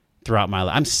learned throughout my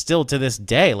life. I'm still to this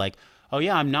day like, oh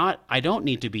yeah, I don't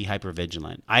need to be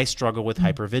hypervigilant. I struggle with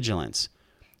hypervigilance.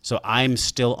 So I'm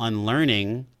still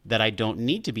unlearning that I don't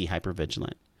need to be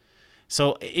hypervigilant.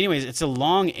 So anyways, it's a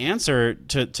long answer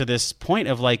to this point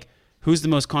of like, who's the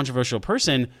most controversial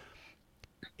person?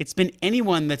 It's been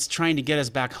anyone that's trying to get us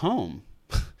back home.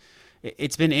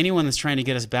 It's been anyone that's trying to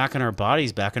get us back in our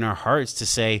bodies, back in our hearts to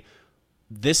say,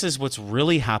 this is what's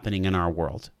really happening in our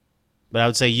world. But I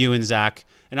would say you and Zach,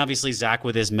 and obviously Zach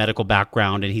with his medical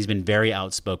background, and he's been very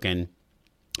outspoken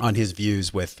on his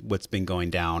views with what's been going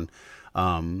down.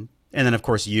 And then, of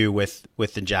course, you with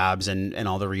the jabs and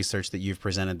all the research that you've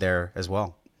presented there as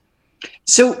well.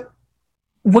 So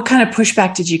what kind of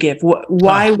pushback did you give?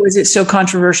 Why was it so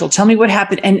controversial? Tell me what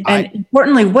happened. And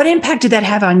importantly, what impact did that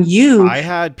have on you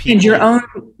and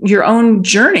your own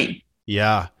journey?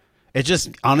 Yeah. It just,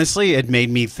 honestly, it made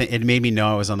me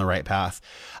know I was on the right path.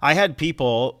 I had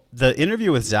people, the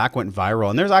interview with Zach went viral,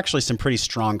 and there's actually some pretty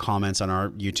strong comments on our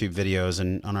YouTube videos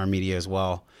and on our media as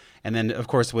well. And then of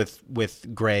course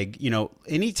with Greg, you know,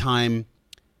 anytime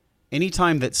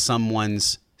that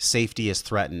someone's safety is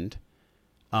threatened,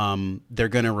 they're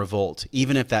going to revolt,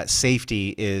 even if that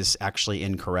safety is actually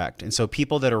incorrect. And so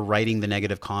people that are writing the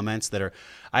negative comments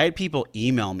I had people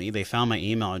email me, they found my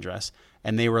email address,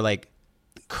 and they were like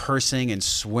cursing and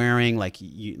swearing, like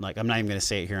I'm not even going to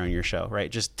say it here on your show, right?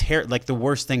 Just like the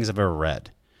worst things I've ever read.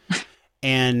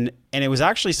 And it was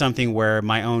actually something where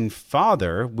my own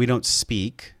father, we don't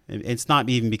speak. It's not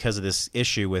even because of this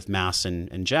issue with masks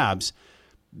and jabs.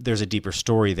 There's a deeper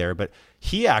story there, but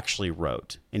he actually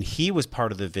wrote, and he was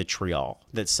part of the vitriol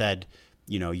that said,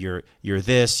 you know, you're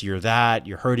this, you're that,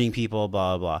 you're hurting people,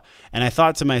 blah, blah, blah. And I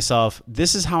thought to myself,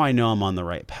 this is how I know I'm on the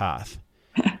right path.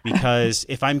 Because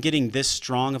if I'm getting this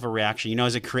strong of a reaction, you know,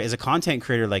 as a content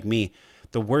creator like me,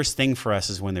 the worst thing for us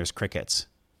is when there's crickets.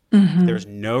 Mm-hmm. If there's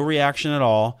no reaction at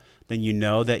all, then you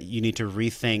know that you need to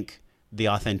rethink the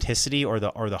authenticity or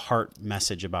the heart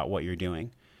message about what you're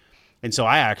doing. And so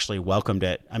I actually welcomed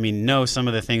it. I mean, no, some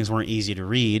of the things weren't easy to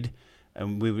read.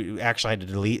 And we actually had to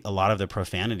delete a lot of the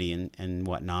profanity and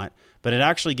whatnot. But it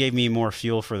actually gave me more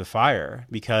fuel for the fire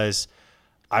because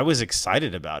I was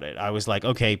excited about it. I was like,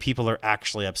 okay, people are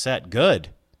actually upset. Good.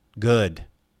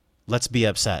 Let's be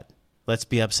upset. Let's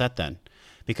be upset then.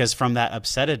 Because from that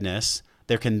upsettedness,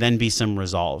 there can then be some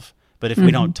resolve. But if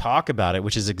we don't talk about it,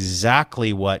 which is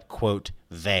exactly what, quote,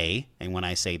 they, and when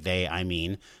I say they, I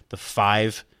mean the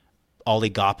 5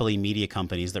 oligopoly media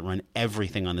companies that run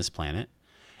everything on this planet,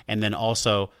 and then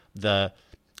also the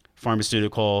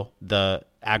pharmaceutical, the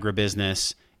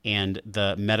agribusiness, and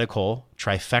the medical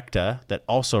trifecta that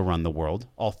also run the world.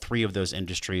 All 3 of those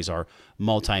industries are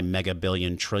multi-mega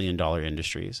billion trillion dollar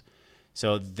industries.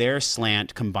 So their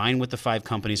slant combined with the 5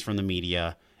 companies from the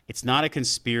media, it's not a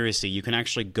conspiracy. You can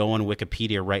actually go on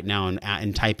Wikipedia right now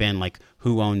and type in like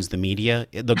who owns the media.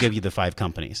 They'll give you the 5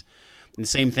 companies. And the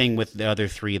same thing with the other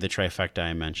 3, the trifecta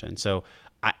I mentioned. So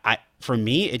I for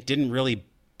me, it didn't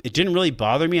really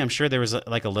bother me. I'm sure there was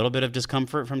like a little bit of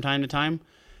discomfort from time to time,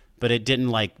 but it didn't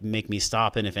like make me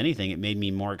stop. And if anything, it made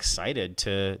me more excited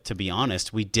to be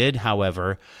honest. We did,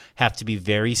 however, have to be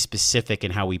very specific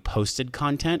in how we posted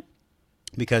content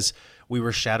because we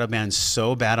were shadow banned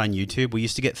so bad on YouTube. We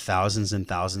used to get thousands and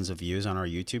thousands of views on our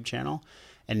YouTube channel.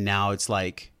 And now it's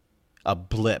like a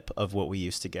blip of what we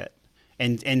used to get.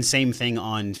 And same thing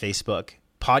on Facebook.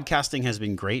 Podcasting has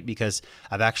been great because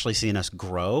I've actually seen us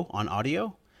grow on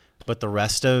audio, but the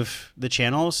rest of the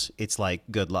channels, it's like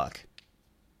good luck.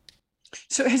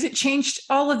 So has it changed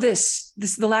all of this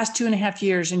the last 2.5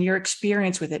 years and your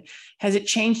experience with it? Has it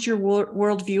changed your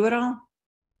worldview at all?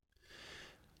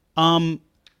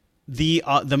 The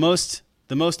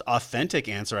most authentic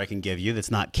answer I can give you that's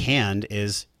not canned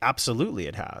is absolutely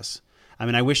it has. I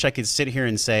mean, I wish I could sit here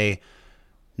and say,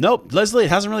 nope, Leslie, it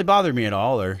hasn't really bothered me at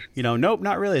all. Or, you know, nope,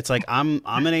 not really. It's like I'm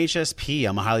an HSP.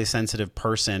 I'm a highly sensitive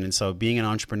person. And so being an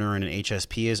entrepreneur and an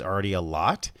HSP is already a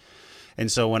lot.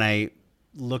 And so when I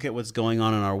look at what's going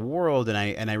on in our world and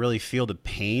I really feel the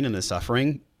pain and the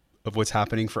suffering of what's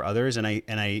happening for others, and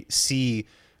I see,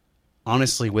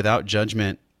 honestly, without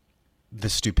judgment, the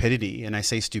stupidity. And I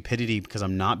say stupidity because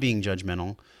I'm not being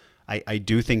judgmental. I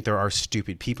do think there are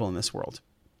stupid people in this world.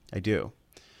 I do.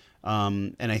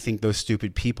 And I think those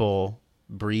stupid people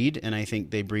breed, and I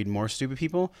think they breed more stupid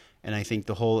people. And I think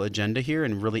the whole agenda here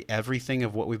and really everything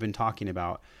of what we've been talking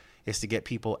about is to get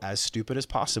people as stupid as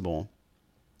possible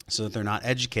so that they're not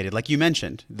educated. Like you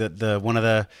mentioned, one of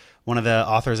the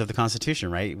authors of the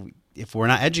Constitution, right? If we're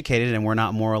not educated and we're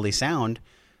not morally sound,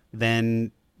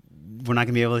 then we're not going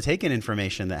to be able to take in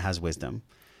information that has wisdom.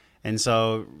 And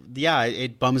so, yeah,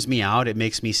 it bums me out. It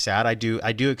makes me sad. I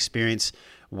do experience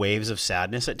waves of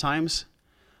sadness at times.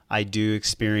 I do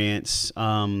experience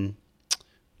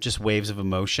just waves of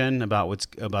emotion about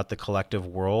the collective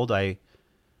world. I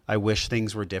wish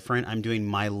things were different. I'm doing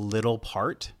my little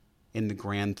part in the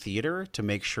grand theater to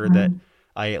make sure that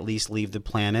I at least leave the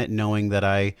planet knowing that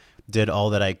I did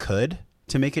all that I could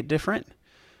to make it different.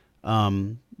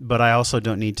 But I also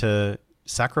don't need to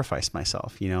sacrifice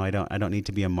myself. You know, I don't need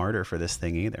to be a martyr for this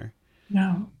thing either.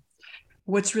 No.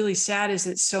 What's really sad is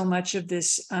that so much of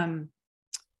this,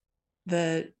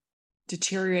 the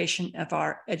deterioration of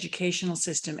our educational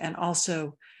system and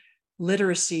also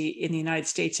literacy in the United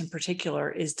States in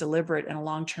particular is deliberate and a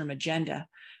long-term agenda.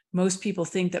 Most people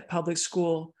think that public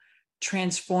school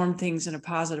transformed things in a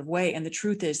positive way. And the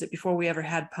truth is that before we ever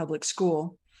had public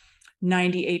school,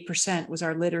 98% was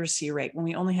our literacy rate, when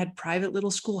we only had private little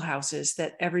schoolhouses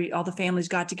that all the families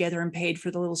got together and paid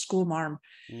for the little school marm.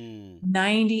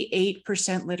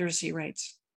 98% literacy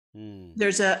rates.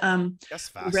 There's That's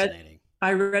fascinating.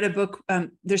 I read a book.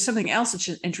 There's something else that's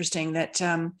interesting that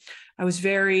I was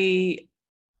very,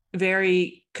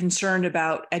 very concerned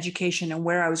about education and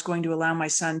where I was going to allow my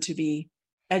son to be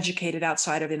educated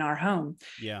outside of in our home.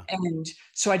 Yeah. And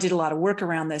so I did a lot of work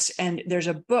around this. And there's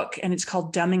a book, and it's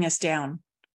called Dumbing Us Down.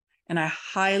 And I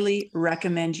highly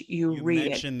recommend you read it. You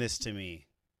mentioned this to me.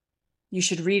 You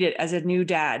should read it as a new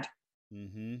dad,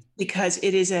 because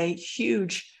it is a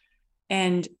huge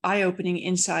and eye-opening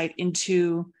insight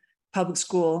into public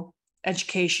school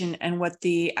education and what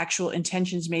the actual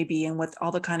intentions may be and what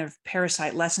all the kind of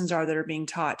parasite lessons are that are being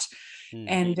taught.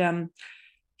 And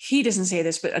he doesn't say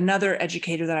this, but another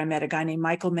educator that I met, a guy named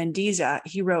Michael Mendiza,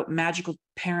 he wrote Magical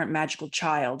Parent, Magical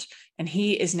Child, and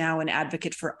he is now an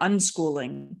advocate for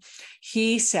unschooling.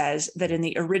 He says that in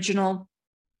the original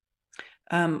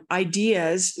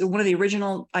ideas, one of the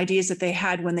original ideas that they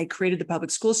had when they created the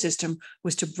public school system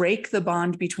was to break the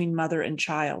bond between mother and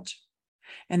child.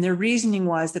 And their reasoning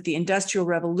was that the Industrial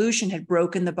Revolution had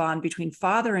broken the bond between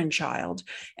father and child,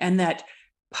 and that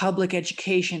public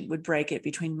education would break it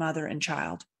between mother and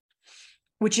child,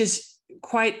 which is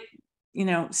quite,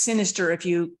 sinister if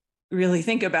you really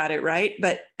think about it, right?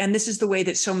 And this is the way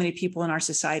that so many people in our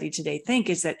society today think,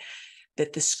 is that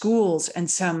the schools and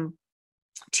some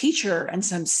teacher and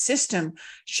some system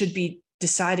should be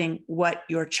deciding what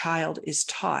your child is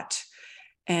taught.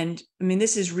 And I mean,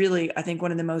 this is really, I think,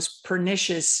 one of the most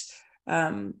pernicious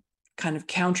kind of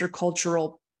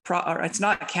countercultural, or it's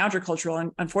not countercultural,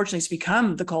 and unfortunately it's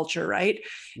become the culture, right?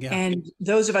 Yeah. And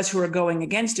those of us who are going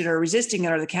against it or resisting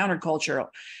it are the countercultural.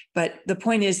 But the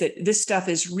point is that this stuff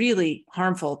is really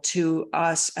harmful to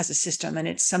us as a system, and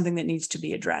it's something that needs to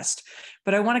be addressed.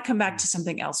 But I want to come back to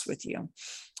something else with you.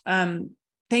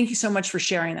 Thank you so much for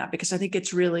sharing that, because I think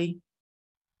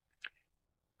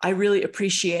I really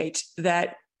appreciate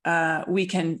that we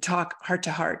can talk heart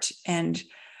to heart, and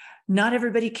not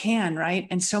everybody can, right?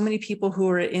 And so many people who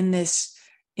are in this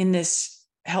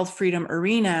health freedom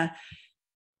arena,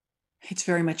 it's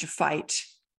very much a fight.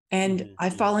 And I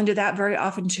fall into that very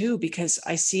often too, because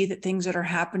I see that things that are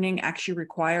happening actually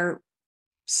require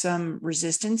some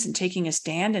resistance and taking a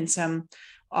stand and some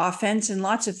offense and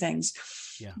lots of things.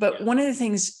 Yeah. But one of the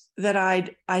things that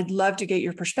I'd love to get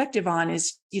your perspective on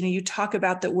is, you talk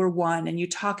about that we're one, and you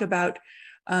talk about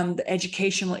the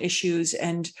educational issues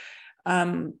and,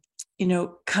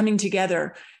 coming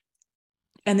together.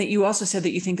 And that you also said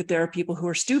that you think that there are people who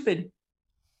are stupid.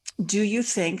 Do you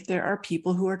think there are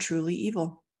people who are truly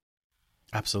evil?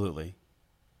 Absolutely.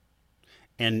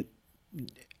 And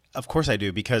of course I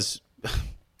do, because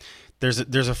there's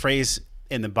a phrase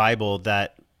in the Bible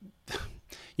that,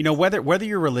 whether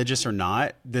you're religious or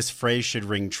not, this phrase should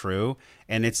ring true.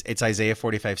 And it's Isaiah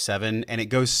 45:7. And it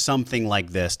goes something like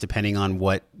this, depending on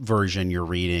what version you're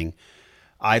reading.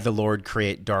 I, the Lord,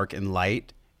 create dark and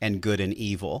light, and good and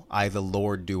evil. I, the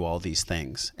Lord, do all these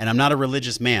things. And I'm not a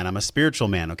religious man. I'm a spiritual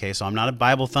man. Okay. So I'm not a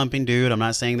Bible thumping dude. I'm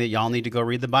not saying that y'all need to go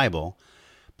read the Bible,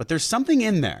 but there's something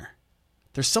in there.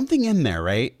 There's something in there,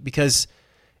 right? Because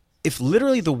if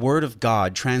literally the word of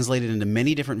God translated into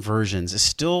many different versions is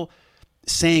still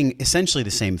saying essentially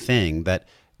the same thing, that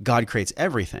God creates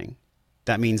everything,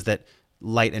 that means that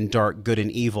light and dark, good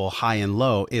and evil, high and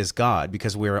low is God,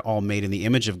 because we're all made in the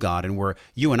image of God, and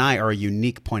you and I are a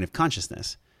unique point of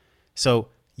consciousness. So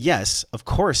yes, of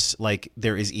course, like,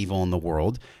 there is evil in the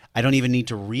world. I don't even need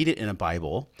to read it in a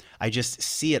Bible. I just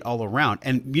see it all around.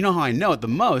 And you know how I know it the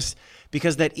most?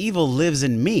 Because that evil lives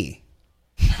in me.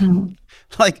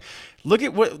 Like, look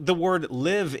at what the word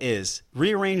live is.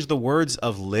 Rearrange the words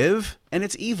of live, and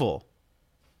it's evil.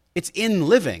 It's in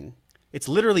living. It's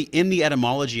literally in the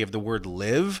etymology of the word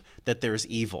live that there's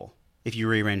evil, if you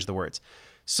rearrange the words.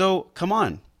 So come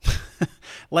on.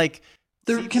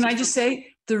 Can I just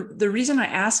say, the reason I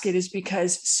ask it is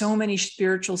because so many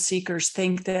spiritual seekers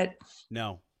think that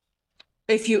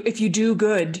if you do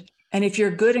good, and if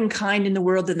you're good and kind in the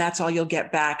world, then that's all you'll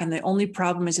get back. And the only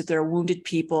problem is that there are wounded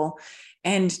people.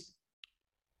 And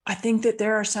I think that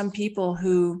there are some people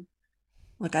who,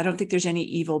 look, I don't think there's any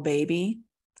evil baby,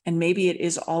 and maybe it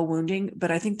is all wounding,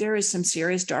 but I think there is some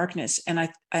serious darkness. And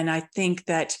I think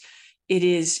that it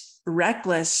is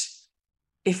reckless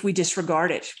if we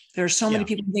disregard it. There are so many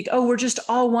people who think, oh, we're just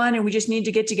all one, and we just need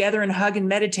to get together and hug and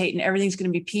meditate, and everything's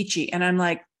going to be peachy. And I'm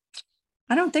like,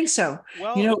 I don't think so.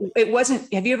 Well, it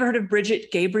wasn't. Have you ever heard of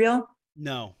Bridget Gabriel?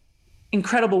 No.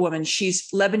 incredible woman. She's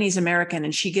Lebanese American,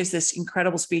 and she gives this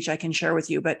incredible speech I can share with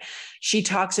you. But she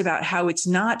talks about how it's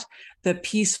not the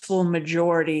peaceful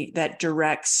majority that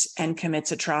directs and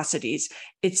commits atrocities.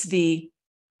 It's the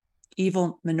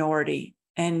evil minority.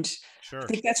 And I Sure.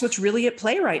 think that's what's really at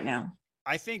play right now.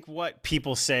 I think what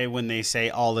people say when they say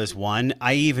all is one,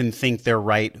 I even think they're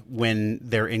right when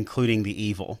they're including the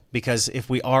evil. Because if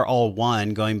we are all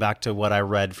one, going back to what I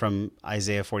read from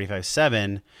Isaiah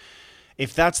 45:7,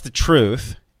 if that's the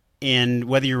truth, and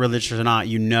whether you're religious or not,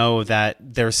 you know that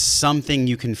there's something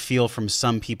you can feel from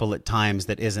some people at times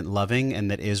that isn't loving and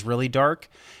that is really dark.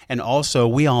 And also,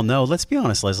 we all know, let's be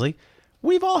honest, Leslie,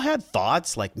 we've all had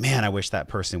thoughts like, man, I wish that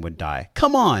person would die.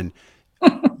 Come on.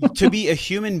 To be a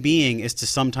human being is to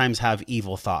sometimes have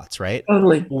evil thoughts, right?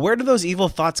 Totally. Well, where do those evil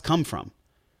thoughts come from?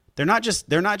 They're not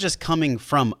just coming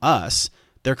from us.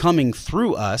 They're coming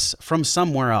through us from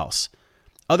somewhere else.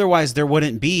 Otherwise, there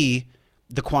wouldn't be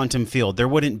the quantum field. There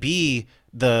wouldn't be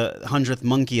the 100th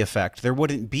monkey effect. There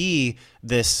wouldn't be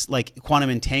this like quantum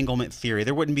entanglement theory.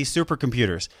 There wouldn't be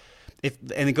supercomputers.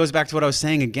 And it goes back to what I was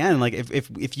saying again, like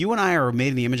if you and I are made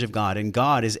in the image of God and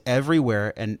God is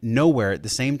everywhere and nowhere at the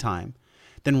same time,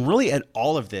 then really at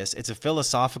all of this, it's a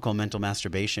philosophical mental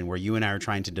masturbation where you and I are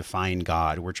trying to define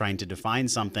God. We're trying to define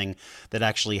something that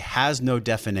actually has no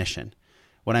definition.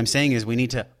 What I'm saying is we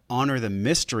need to honor the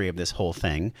mystery of this whole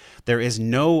thing. There is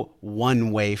no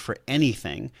one way for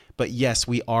anything, but yes,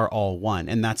 we are all one.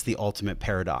 And that's the ultimate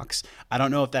paradox. I don't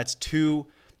know if that's too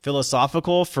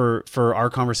philosophical for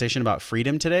our conversation about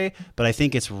freedom today, but I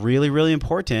think it's really, really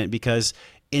important because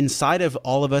inside of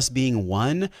all of us being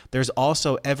one, there's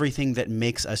also everything that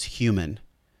makes us human.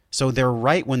 So they're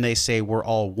right when they say we're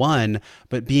all one,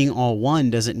 but being all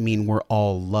one doesn't mean we're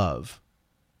all love.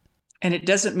 And it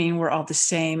doesn't mean we're all the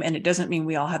same. And it doesn't mean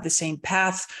we all have the same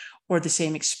path or the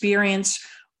same experience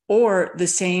or the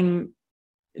same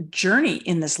journey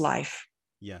in this life.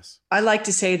 Yes. I like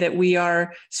to say that we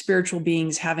are spiritual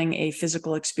beings having a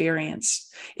physical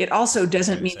experience. It also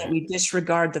doesn't mean that we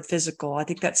disregard the physical. I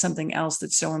think that's something else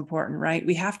that's so important, right?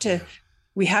 We have to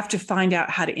find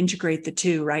out how to integrate the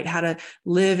two, right? How to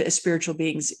live as spiritual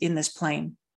beings in this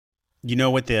plane. You know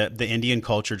what the Indian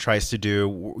culture tries to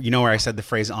do? You know where I said the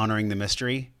phrase honoring the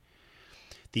mystery?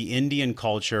 The Indian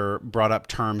culture brought up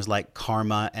terms like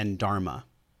karma and dharma.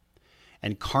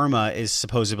 And karma is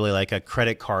supposedly like a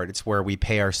credit card. It's where we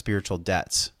pay our spiritual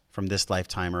debts from this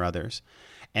lifetime or others.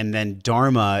 And then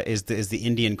dharma is the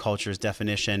Indian culture's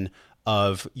definition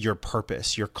of your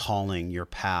purpose, your calling, your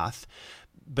path.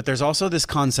 But there's also this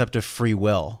concept of free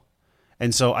will.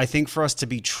 And so I think for us to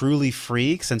be truly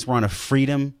free, since we're on a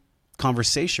freedom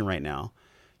conversation right now,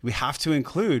 we have to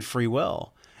include free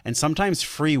will. And sometimes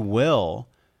free will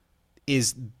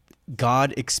is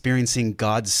God experiencing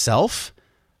God's self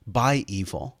by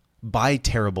evil, by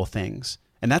terrible things.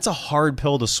 And that's a hard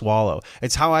pill to swallow.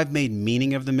 It's how I've made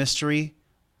meaning of the mystery.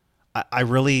 I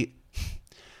really,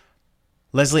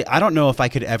 Leslie, I don't know if I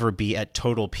could ever be at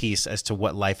total peace as to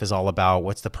what life is all about,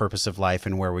 what's the purpose of life,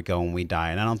 and where we go when we die.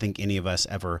 And I don't think any of us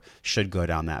ever should go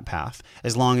down that path.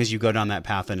 As long as you go down that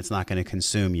path, then it's not going to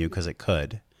consume you, because it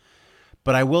could.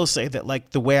 But I will say that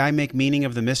like the way I make meaning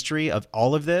of the mystery of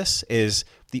all of this is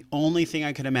the only thing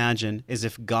I can imagine is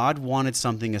if God wanted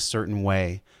something a certain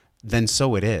way, then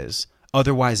so it is.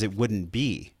 Otherwise, it wouldn't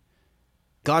be.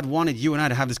 God wanted you and I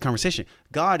to have this conversation.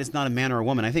 God is not a man or a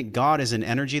woman. I think God is an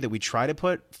energy that we try to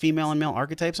put female and male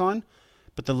archetypes on.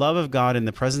 But the love of God and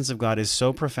the presence of God is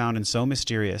so profound and so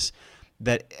mysterious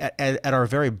that at our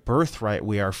very birthright,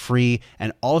 we are free.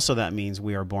 And also that means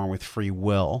we are born with free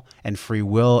will. And free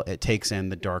will, it takes in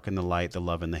the dark and the light, the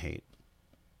love and the hate.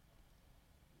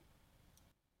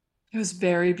 It was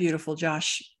very beautiful,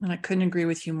 Josh. And I couldn't agree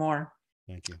with you more.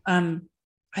 Thank you.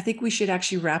 I think we should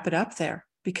actually wrap it up there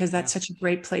because that's such a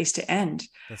great place to end.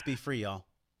 Let's be free, y'all.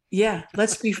 Yeah,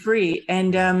 let's be free.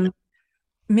 And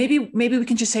maybe we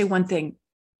can just say one thing.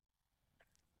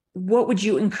 What would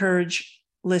you encourage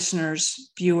listeners,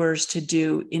 viewers to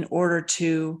do in order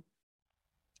to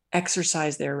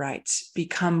exercise their rights,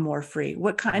 become more free?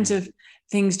 What kinds of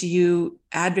things do you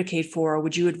advocate for, or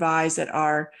would you advise that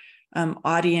our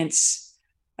audience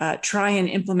try and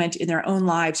implement in their own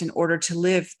lives in order to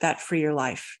live that freer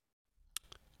life?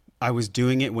 I was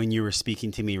doing it when you were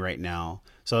speaking to me right now.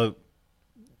 So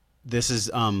this is,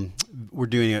 we're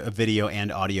doing a video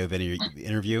and audio video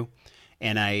interview.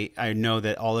 And I know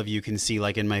that all of you can see,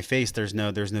 like in my face, there's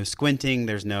no squinting.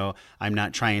 I'm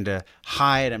not trying to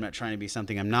hide. I'm not trying to be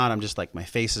something I'm not. I'm just like, my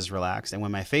face is relaxed. And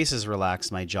when my face is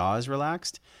relaxed, my jaw is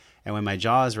relaxed. And when my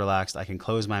jaw is relaxed, I can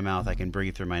close my mouth. I can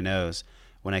breathe through my nose.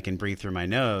 When I can breathe through my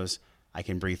nose, I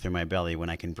can breathe through my belly. When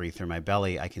I can breathe through my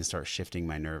belly, I can start shifting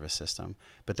my nervous system.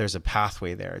 But there's a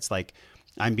pathway there. It's like,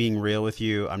 I'm being real with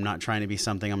you. I'm not trying to be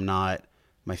something I'm not.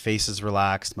 My face is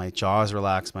relaxed. My jaw is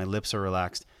relaxed. My lips are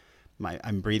relaxed.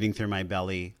 I'm breathing through my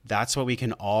belly. That's what we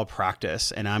can all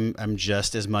practice. And I'm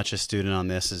just as much a student on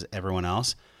this as everyone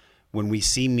else. When we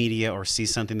see media or see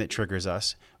something that triggers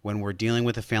us, when we're dealing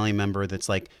with a family member that's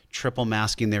like triple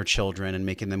masking their children and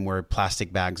making them wear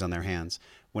plastic bags on their hands,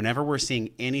 whenever we're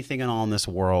seeing anything at all in this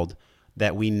world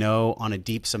that we know on a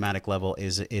deep somatic level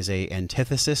is a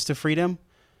antithesis to freedom,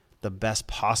 the best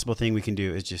possible thing we can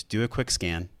do is just do a quick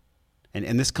scan.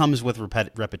 And this comes with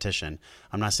repetition.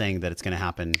 I'm not saying that it's going to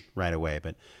happen right away,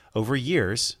 but over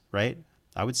years, right?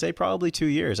 I would say probably 2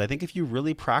 years. I think if you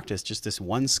really practice just this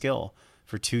one skill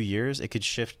for 2 years, it could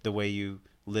shift the way you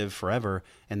live forever.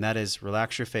 And that is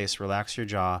relax your face, relax your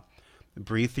jaw,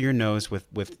 breathe through your nose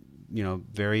with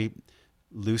very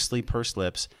loosely pursed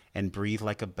lips, and breathe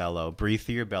like a bellow. Breathe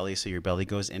through your belly so your belly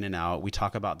goes in and out. We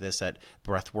talk about this at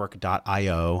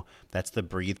breathwork.io. That's the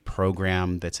Breathe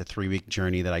program. That's a 3-week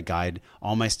journey that I guide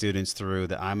all my students through,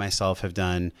 that I myself have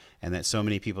done, and that so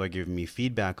many people are giving me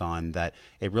feedback on, that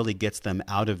it really gets them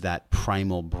out of that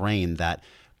primal brain, that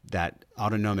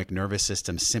autonomic nervous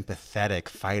system, sympathetic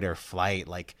fight or flight,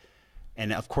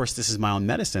 and of course, this is my own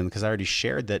medicine, because I already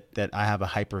shared that I have a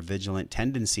hypervigilant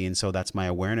tendency. And so that's my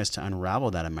awareness to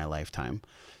unravel that in my lifetime.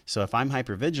 So if I'm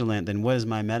hypervigilant, then what is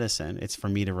my medicine? It's for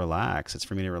me to relax. It's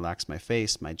for me to relax my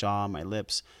face, my jaw, my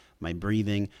lips, my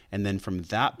breathing. And then from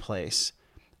that place,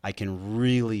 I can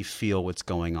really feel what's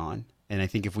going on. And I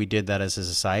think if we did that as a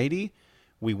society,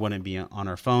 we wouldn't be on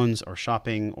our phones or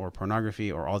shopping or pornography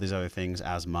or all these other things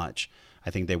as much.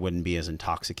 I think they wouldn't be as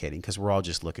intoxicating, because we're all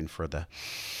just looking for that's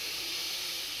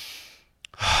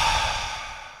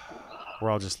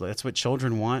what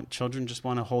children want. Children just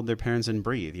want to hold their parents and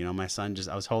breathe. My son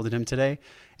I was holding him today,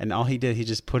 and all he did, he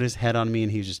just put his head on me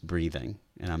and he was just breathing.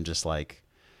 And I'm just like,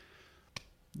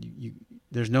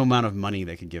 there's no amount of money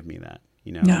that could give me that.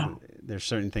 No. There's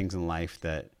certain things in life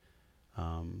that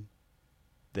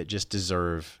just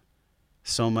deserve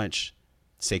so much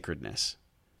sacredness,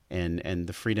 and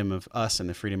the freedom of us and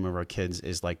the freedom of our kids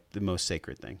is like the most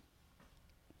sacred thing.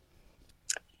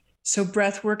 So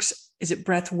Breathworks, is it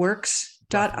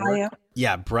breathworks.io?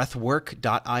 Yeah,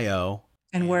 breathwork.io.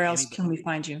 And where else can we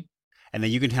find you? And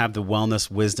then you can have the Wellness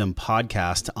Wisdom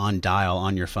podcast on dial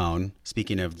on your phone.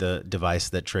 Speaking of the device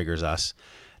that triggers us,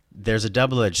 there's a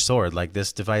double-edged sword. Like,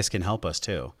 this device can help us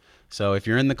too. So if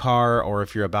you're in the car or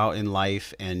if you're about in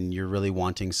life and you're really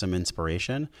wanting some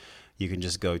inspiration, you can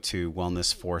just go to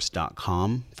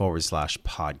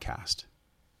wellnessforce.com/podcast.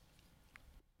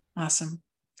 Awesome.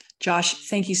 Josh,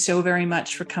 thank you so very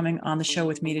much for coming on the show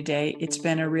with me today. It's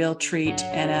been a real treat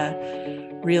and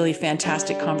a really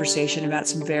fantastic conversation about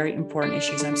some very important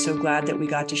issues. I'm so glad that we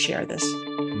got to share this.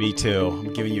 Me too.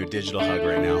 I'm giving you a digital hug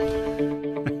right now.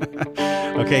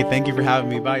 Okay, thank you for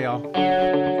having me. Bye, y'all.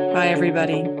 Bye,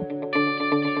 everybody.